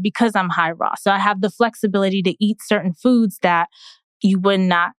stickler because I'm high raw. So I have the flexibility to eat certain foods that you would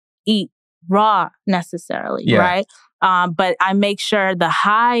not eat raw necessarily, right? But I make sure the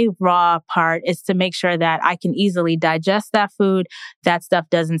high raw part is to make sure that I can easily digest that food. That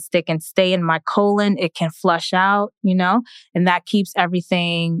stuff doesn't stick and stay in my colon. It can flush out, you know, and that keeps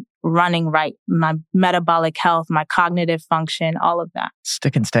everything running right. My metabolic health, my cognitive function, all of that.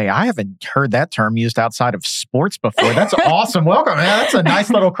 Stick and stay. I haven't heard that term used outside of sports before. That's awesome. Welcome, man. That's a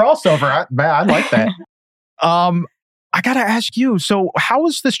nice little crossover. I like that. I got to ask you, so how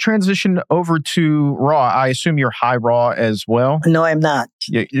was this transition over to raw? I assume you're high raw as well? No, I'm not.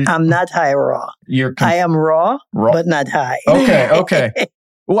 I'm not high raw. I am raw, but not high. Okay.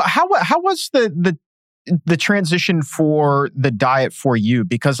 Well, how was the transition for the diet for you?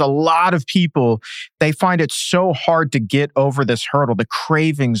 Because a lot of people, they find it so hard to get over this hurdle. The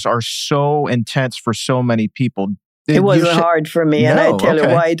cravings are so intense for so many people. It wasn't hard for me, and I tell you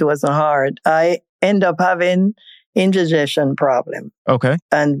why it wasn't hard. I end up having indigestion problem. Okay.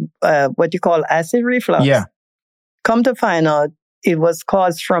 And what you call acid reflux. Yeah. Come to find out, it was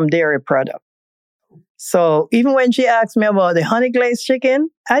caused from dairy product. So even when she asked me about the honey glazed chicken,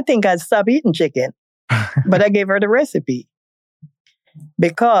 I think I'd stop eating chicken. But I gave her the recipe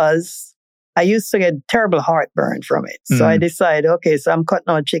because I used to get terrible heartburn from it. So I decided, okay, so I'm cutting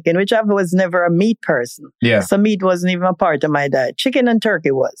out chicken, which I was never a meat person. Yeah. So meat wasn't even a part of my diet. Chicken and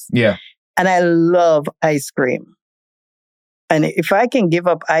turkey was. Yeah. And I love ice cream. And if I can give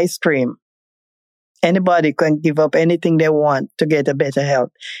up ice cream, anybody can give up anything they want to get a better health.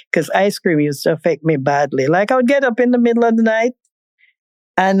 Because ice cream used to affect me badly. Like I would get up in the middle of the night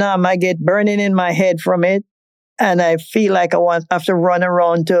and I get burning in my head from it. And I feel like I have to run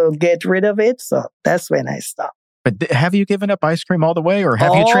around to get rid of it. So that's when I stopped. But have you given up ice cream all the way, or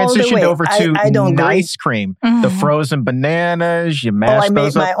have you transitioned over to nice cream? The frozen bananas, you mash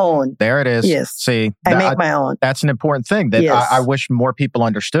those up? I make my own. There it is. Yes. See, I make my own. That's an important thing that I wish more people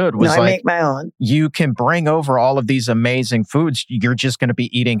understood. Was I make my own. You can bring over all of these amazing foods. You're just going to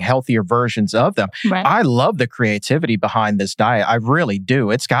be eating healthier versions of them. Right. I love the creativity behind this diet. I really do.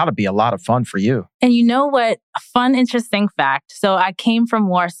 It's got to be a lot of fun for you. And you know what? A fun, interesting fact. So I came from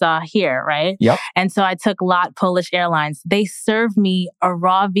Warsaw here, right? Yep. And so I took LOT Polish Airlines. They served me a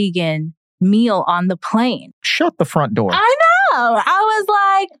raw vegan meal on the plane. Shut the front door. I know. I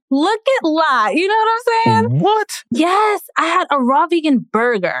was like, look at LOT. You know what I'm saying? What? Yes. I had a raw vegan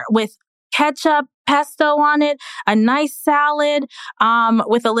burger with ketchup, pesto on it, a nice salad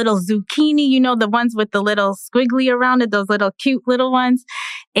with a little zucchini, you know, the ones with the little squiggly around it, those little cute little ones.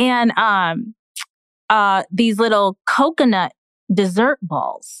 And these little coconut dessert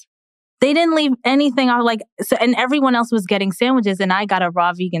balls. They didn't leave anything. I was like, so, and everyone else was getting sandwiches, and I got a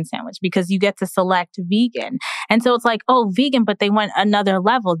raw vegan sandwich because you get to select vegan. And so it's like, oh, vegan, but they went another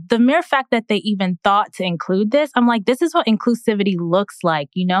level. The mere fact that they even thought to include this, I'm like, this is what inclusivity looks like,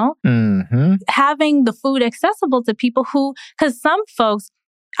 you know? Mm-hmm. Having the food accessible to people who, because some folks,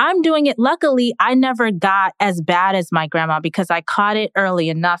 I'm doing it. Luckily, I never got as bad as my grandma because I caught it early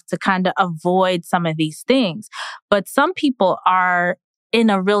enough to kind of avoid some of these things. But some people are in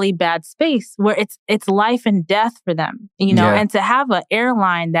a really bad space where it's life and death for them, you know, and to have an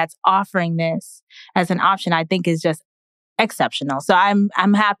airline that's offering this as an option, I think is just exceptional. So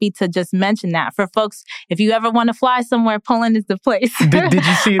I'm happy to just mention that for folks. If you ever want to fly somewhere, Poland is the place. Did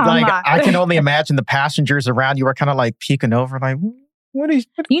you see, like, I can only imagine the passengers around you were kind of like peeking over, like, what they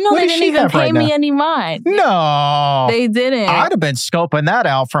didn't even pay me any mind. No. They didn't. I'd have been scoping that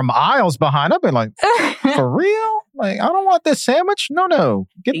out from aisles behind. I'd been like, for real? Like, I don't want this sandwich. No.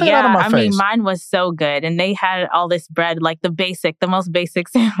 Get that out of my face. I mean, mine was so good. And they had all this bread, like the most basic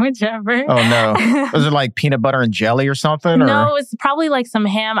sandwich ever. Oh, no. Was it like peanut butter and jelly or something? No, it was probably like some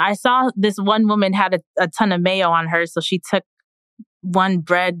ham. I saw this one woman had a ton of mayo on hers. So she took one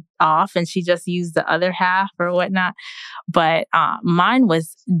bread off and she just used the other half or whatnot. But mine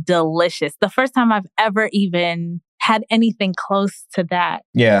was delicious. The first time I've ever even had anything close to that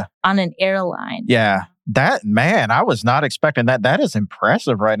on an airline. Yeah. That, man, I was not expecting that. That is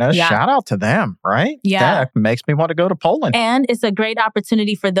impressive right now. Yeah. Shout out to them, right? Yeah. That makes me want to go to Poland. And it's a great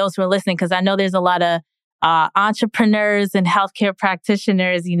opportunity for those who are listening, because I know there's a lot of entrepreneurs and healthcare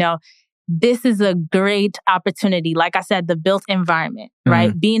practitioners, you know. This is a great opportunity. Like I said, the built environment,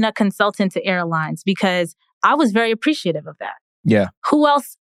 right? Being a consultant to airlines, because I was very appreciative of that. Yeah. Who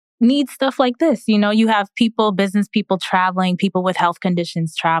else needs stuff like this? You know, you have people, business people traveling, people with health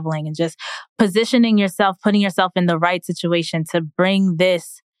conditions traveling, and just positioning yourself, putting yourself in the right situation to bring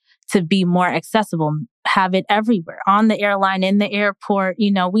this to be more accessible. Have it everywhere, on the airline, in the airport.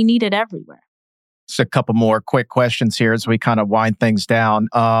 You know, we need it everywhere. A couple more quick questions here as we kind of wind things down.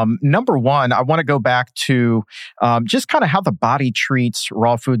 Number one, I want to go back to just kind of how the body treats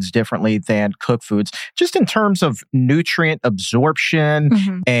raw foods differently than cooked foods, just in terms of nutrient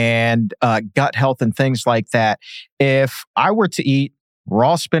absorption and gut health and things like that. If I were to eat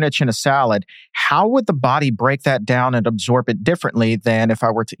raw spinach in a salad, how would the body break that down and absorb it differently than if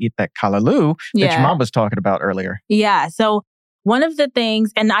I were to eat that kalaloo that your mom was talking about earlier? Yeah. So one of the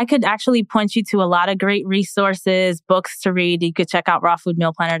things, and I could actually point you to a lot of great resources, books to read. You could check out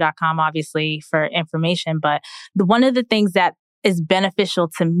rawfoodmealplanner.com, obviously, for information. But one of the things that is beneficial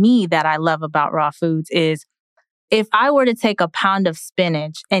to me that I love about raw foods is if I were to take a pound of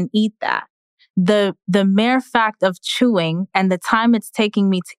spinach and eat that, the mere fact of chewing and the time it's taking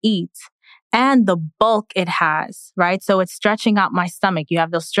me to eat and the bulk it has, right? So it's stretching out my stomach. You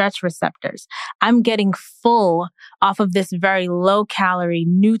have those stretch receptors. I'm getting full off of this very low calorie,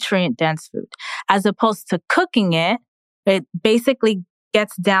 nutrient dense food. As opposed to cooking it, it basically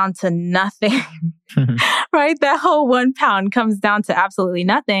gets down to nothing, right? That whole 1 pound comes down to absolutely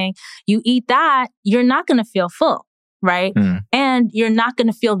nothing. You eat that, you're not going to feel full, right? And you're not going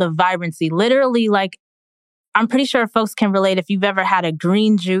to feel the vibrancy. Literally, like, I'm pretty sure folks can relate if you've ever had a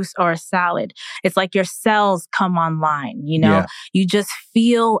green juice or a salad. It's like your cells come online, you know? Yeah. You just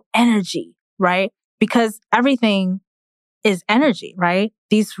feel energy, right? Because everything is energy, right?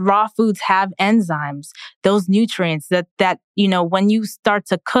 These raw foods have enzymes, those nutrients that, you know, when you start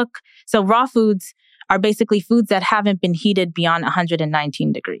to cook. So raw foods are basically foods that haven't been heated beyond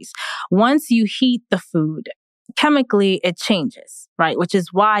 119 degrees. Once you heat the food, chemically, it changes, right? Which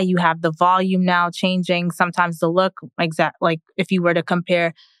is why you have the volume now changing. Sometimes the look, like if you were to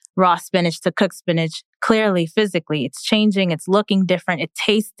compare raw spinach to cooked spinach, clearly, physically, it's changing. It's looking different. It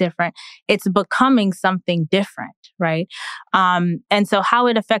tastes different. It's becoming something different, right? And so how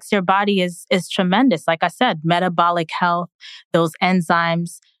it affects your body is tremendous. Like I said, metabolic health, those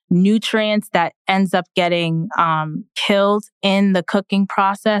enzymes, nutrients that ends up getting killed in the cooking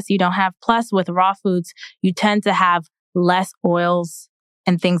process. You don't have, plus with raw foods, you tend to have less oils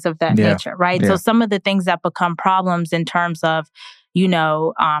and things of that nature, right? Yeah. So some of the things that become problems in terms of, you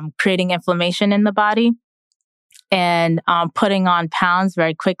know, creating inflammation in the body and putting on pounds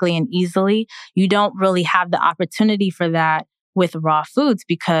very quickly and easily, you don't really have the opportunity for that with raw foods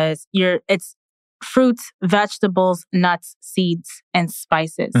because it's fruits, vegetables, nuts, seeds, and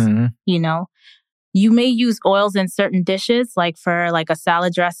spices, you know? You may use oils in certain dishes, like for like a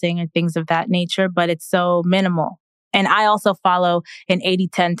salad dressing and things of that nature, but it's so minimal. And I also follow an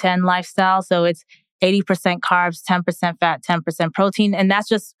 80-10-10 lifestyle. So it's 80% carbs, 10% fat, 10% protein. And that's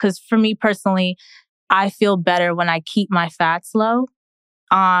just because for me personally, I feel better when I keep my fats low.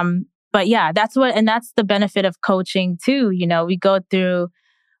 But yeah, that's the benefit of coaching too. You know, we go through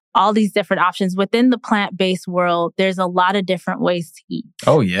all these different options within the plant-based world. There's a lot of different ways to eat.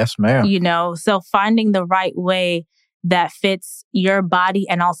 Oh, yes, ma'am. You know, so finding the right way that fits your body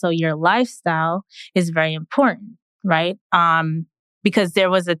and also your lifestyle is very important, right? Because there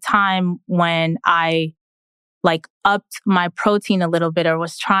was a time when I like upped my protein a little bit or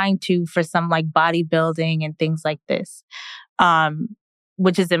was trying to for some like bodybuilding and things like this,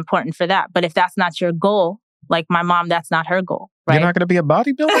 which is important for that. But if that's not your goal, like my mom, that's not her goal, right? You're not going to be a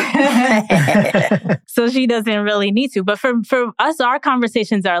bodybuilder? So she doesn't really need to. But for us, our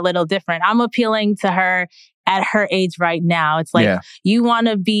conversations are a little different. I'm appealing to her at her age right now. It's like, you want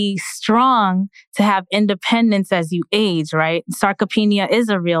to be strong to have independence as you age, right? Sarcopenia is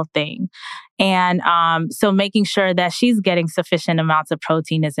a real thing. And so making sure that she's getting sufficient amounts of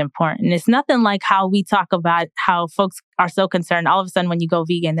protein is important. It's nothing like how we talk about how folks are so concerned. All of a sudden, when you go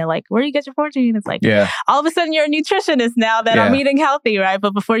vegan, they're like, where do you get your protein? It's like, all of a sudden, you're a nutritionist now that I'm eating healthy, right?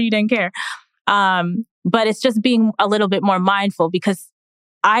 But before you didn't care. But it's just being a little bit more mindful because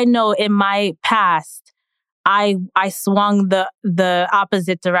I know in my past, I swung the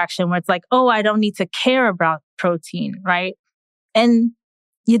opposite direction where it's like, oh, I don't need to care about protein, right? And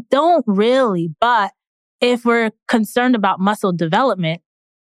you don't really, but if we're concerned about muscle development,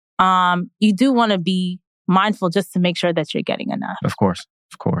 you do want to be mindful just to make sure that you're getting enough. Of course.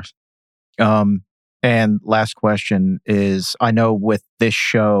 And last question is, I know with this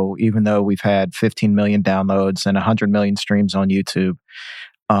show, even though we've had 15 million downloads and 100 million streams on YouTube,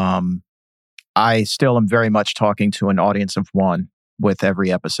 I still am very much talking to an audience of one with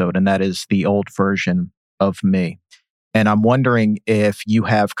every episode, and that is the old version of me. And I'm wondering if you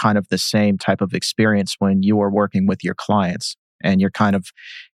have kind of the same type of experience when you are working with your clients and you're kind of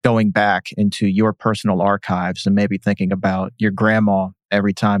going back into your personal archives and maybe thinking about your grandma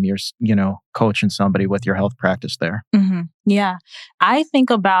every time you're, coaching somebody with your health practice there. Mm-hmm. Yeah. I think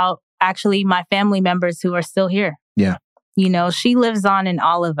about actually my family members who are still here. Yeah. You know, she lives on in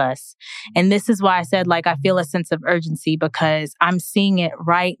all of us. And this is why I said, like, I feel a sense of urgency because I'm seeing it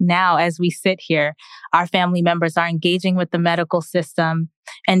right now as we sit here. Our family members are engaging with the medical system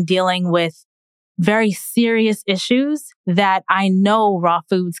and dealing with very serious issues that I know raw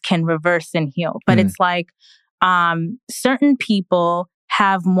foods can reverse and heal. But it's like certain people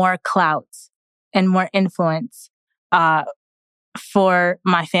have more clout and more influence for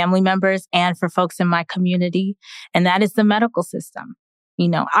my family members and for folks in my community. And that is the medical system. You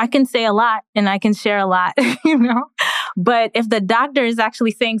know, I can say a lot and I can share a lot, but if the doctor is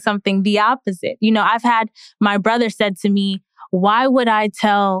actually saying something the opposite, I've had my brother said to me, why would I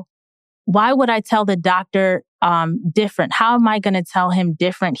tell the doctor different? How am I going to tell him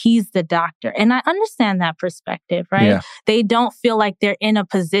different? He's the doctor. And I understand that perspective, right? Yeah. They don't feel like they're in a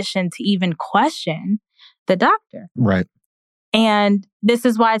position to even question the doctor. Right. And this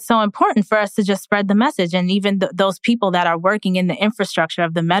is why it's so important for us to just spread the message. And even those people that are working in the infrastructure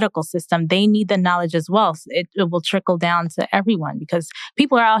of the medical system, they need the knowledge as well. So it will trickle down to everyone because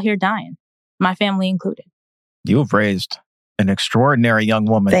people are out here dying, my family included. You have raised an extraordinary young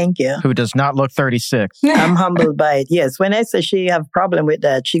woman. Thank you. Who does not look 36. I'm humbled by it. Yes. When I say she have problem with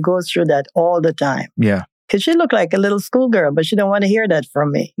that, she goes through that all the time. Yeah. Because she looked like a little schoolgirl, but she don't want to hear that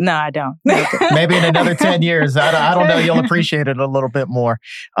from me. No, I don't. Maybe in another 10 years. I don't know. You'll appreciate it a little bit more.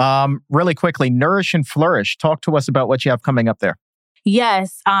 Really quickly, Nourish and Flourish. Talk to us about what you have coming up there.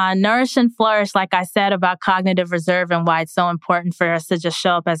 Yes. Nourish and Flourish, like I said about cognitive reserve and why it's so important for us to just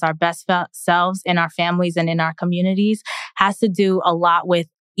show up as our best selves in our families and in our communities, has to do a lot with,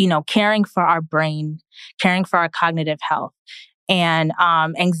 caring for our brain, caring for our cognitive health. And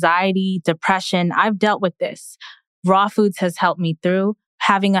anxiety, depression, I've dealt with this. Raw foods has helped me through.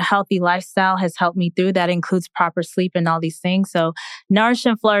 Having a healthy lifestyle has helped me through. That includes proper sleep and all these things. So Nourish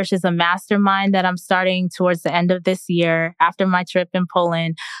and Flourish is a mastermind that I'm starting towards the end of this year after my trip in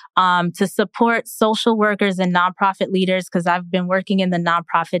Poland to support social workers and nonprofit leaders because I've been working in the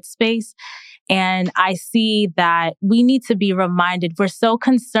nonprofit space. And I see that we need to be reminded. We're so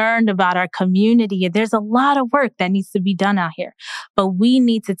concerned about our community. There's a lot of work that needs to be done out here, but we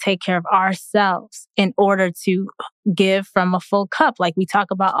need to take care of ourselves in order to give from a full cup, like we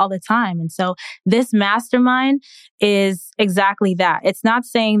talk about all the time. And so this mastermind is exactly that. It's not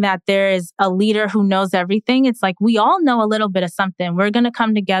saying that there is a leader who knows everything. It's like we all know a little bit of something. We're going to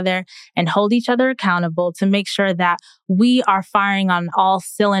come together and hold each other accountable to make sure that we are firing on all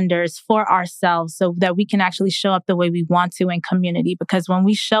cylinders for ourselves so that we can actually show up the way we want to in community. Because when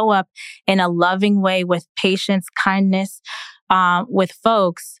we show up in a loving way with patience, kindness, with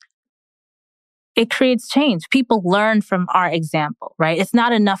folks, it creates change. People learn from our example, right? It's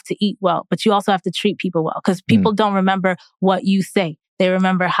not enough to eat well, but you also have to treat people well because people don't remember what you say. They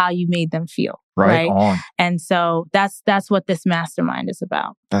remember how you made them feel. Right on. And so that's what this mastermind is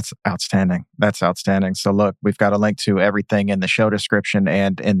about. That's outstanding. That's outstanding. So look, we've got a link to everything in the show description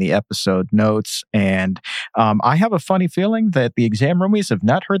and in the episode notes. And I have a funny feeling that the exam roomies have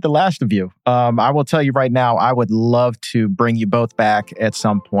not heard the last of you. I will tell you right now, I would love to bring you both back at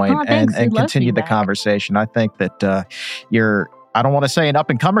some point and continue the conversation. I think that you're, I don't want to say an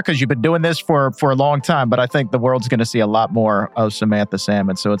up-and-comer because you've been doing this for a long time, but I think the world's going to see a lot more of Samantha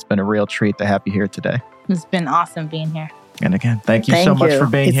Salmon. So it's been a real treat to have you here today. It's been awesome being here. And again, thank you so much for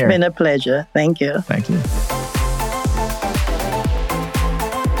being here. It's been a pleasure. Thank you. Thank you.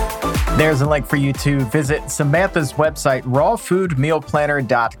 There's a link for you to visit Samantha's website,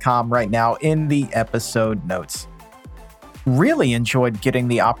 rawfoodmealplanner.com, right now in the episode notes. Really enjoyed getting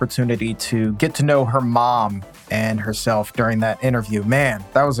the opportunity to get to know her mom and herself during that interview. Man,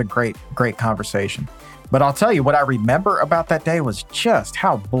 that was a great conversation. But I'll tell you what I remember about that day was just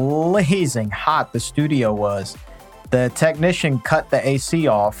how blazing hot the studio was. The technician cut the AC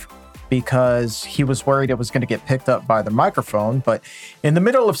off because he was worried it was going to get picked up by the microphone. But in the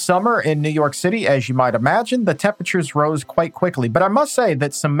middle of summer in New York City, as you might imagine, the temperatures rose quite quickly. But I must say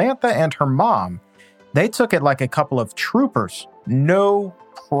that Samantha and her mom, they took it like a couple of troopers. No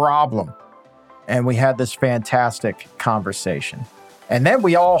problem. And we had this fantastic conversation. And then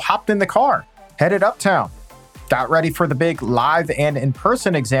we all hopped in the car, headed uptown, got ready for the big live and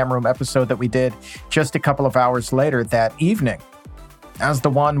in-person exam room episode that we did just a couple of hours later that evening. That was the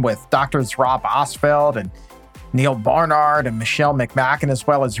one with Drs. Rob Osfeld and Neil Barnard and Michelle McMacken, as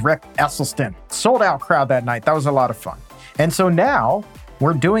well as Rick Esselstyn. Sold out crowd that night. That was a lot of fun. And so now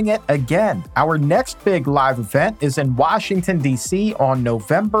we're doing it again. Our next big live event is in Washington, D.C. on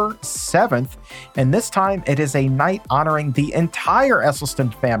November 7th. And this time it is a night honoring the entire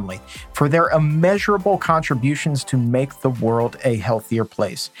Esselstyn family for their immeasurable contributions to make the world a healthier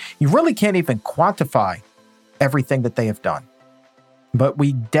place. You really can't even quantify everything that they have done. But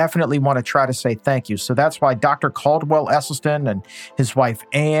we definitely want to try to say thank you. So that's why Dr. Caldwell Esselstyn and his wife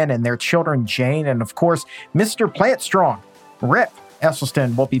Ann and their children Jane, and of course, Mr. Plant Strong, Rip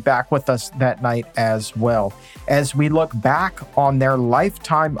Esselstyn, will be back with us that night as well, as we look back on their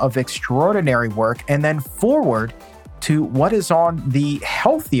lifetime of extraordinary work and then forward to what is on the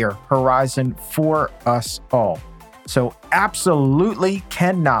healthier horizon for us all. So absolutely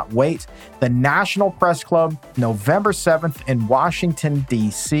cannot wait. The National Press Club, November 7th in Washington,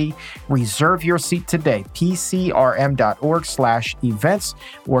 D.C. Reserve your seat today, pcrm.org/events,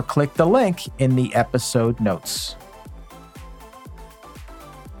 or click the link in the episode notes.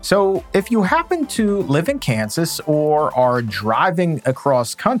 So if you happen to live in Kansas or are driving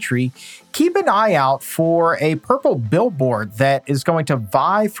across country, keep an eye out for a purple billboard that is going to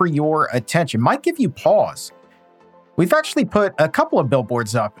vie for your attention. Might give you pause. We've actually put a couple of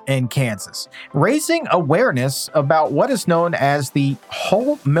billboards up in Kansas, raising awareness about what is known as the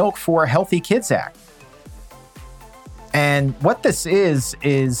Whole Milk for Healthy Kids Act. And what this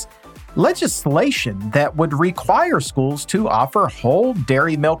is legislation that would require schools to offer whole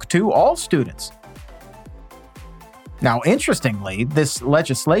dairy milk to all students. Now, interestingly, this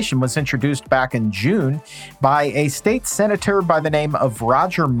legislation was introduced back in June by a state senator by the name of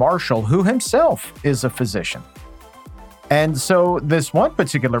Roger Marshall, who himself is a physician. And so this one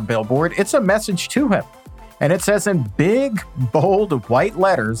particular billboard, it's a message to him. And it says in big, bold, white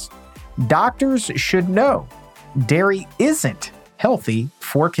letters, doctors should know dairy isn't healthy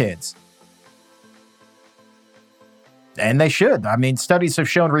for kids. And they should. I mean, studies have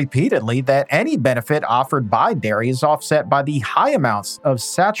shown repeatedly that any benefit offered by dairy is offset by the high amounts of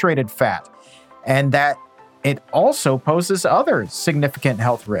saturated fat, and that it also poses other significant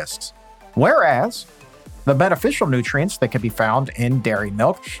health risks. Whereas the beneficial nutrients that can be found in dairy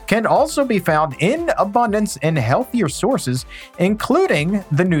milk can also be found in abundance in healthier sources, including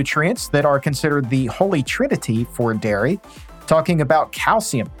the nutrients that are considered the holy trinity for dairy, talking about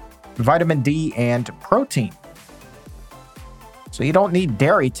calcium, vitamin D, and protein. So you don't need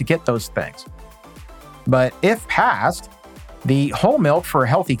dairy to get those things. But if passed, the Whole Milk for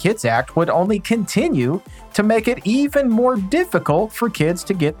Healthy Kids Act would only continue to make it even more difficult for kids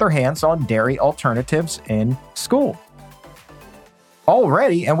to get their hands on dairy alternatives in school.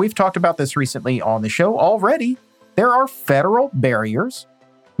 Already, and we've talked about this recently on the show, already there are federal barriers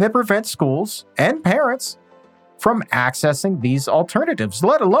that prevent schools and parents from accessing these alternatives,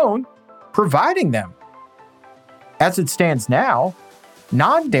 let alone providing them. As it stands now,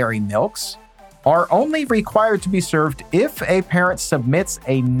 non-dairy milks are only required to be served if a parent submits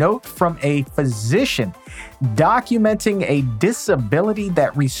a note from a physician documenting a disability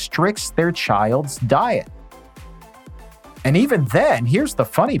that restricts their child's diet. And even then, here's the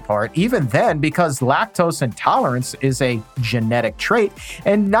funny part, even then, because lactose intolerance is a genetic trait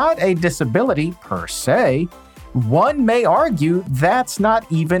and not a disability per se, one may argue that's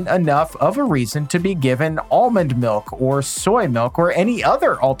not even enough of a reason to be given almond milk or soy milk or any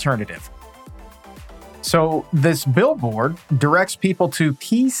other alternative. So this billboard directs people to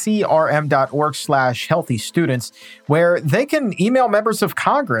pcrm.org/healthy students, where they can email members of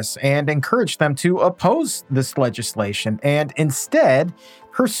Congress and encourage them to oppose this legislation and instead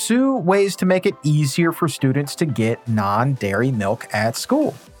pursue ways to make it easier for students to get non-dairy milk at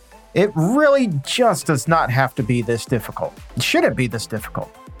school. It really just does not have to be this difficult. It shouldn't be this difficult.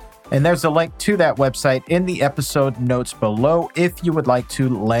 And there's a link to that website in the episode notes below if you would like to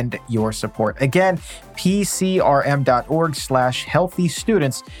lend your support. Again, pcrm.org/healthy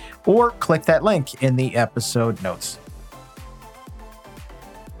students, or click that link in the episode notes.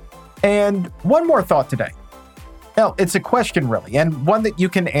 And one more thought today. Now, it's a question really, and one that you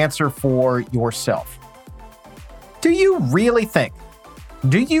can answer for yourself. Do you really think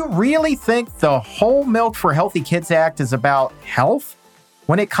the Whole Milk for Healthy Kids Act is about health?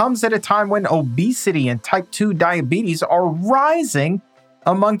 When it comes at a time when obesity and type 2 diabetes are rising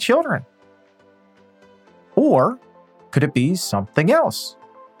among children? Or could it be something else?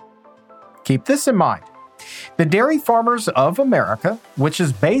 Keep this in mind. The Dairy Farmers of America, which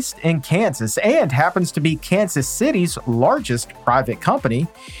is based in Kansas and happens to be Kansas City's largest private company,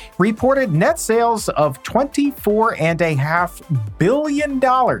 reported net sales of $24.5 billion in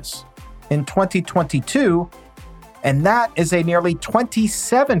 2022, and that is a nearly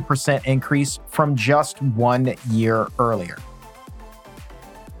 27% increase from just 1 year earlier.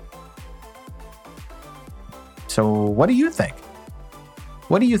 So what do you think?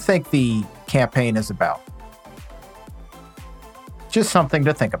 What do you think the campaign is about? Just something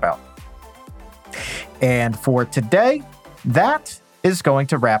to think about. And for today, that is going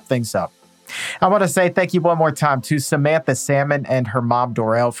to wrap things up. I want to say thank you one more time to Samantha Salmon and her mom,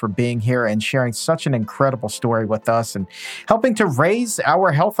 Dorel, for being here and sharing such an incredible story with us and helping to raise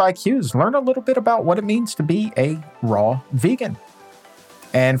our health IQs, learn a little bit about what it means to be a raw vegan.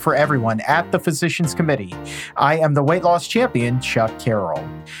 And for everyone at the Physicians Committee, I am the weight loss champion, Chuck Carroll.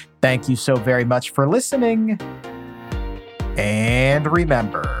 Thank you so very much for listening. And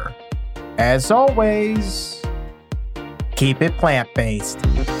remember, as always, keep it plant-based.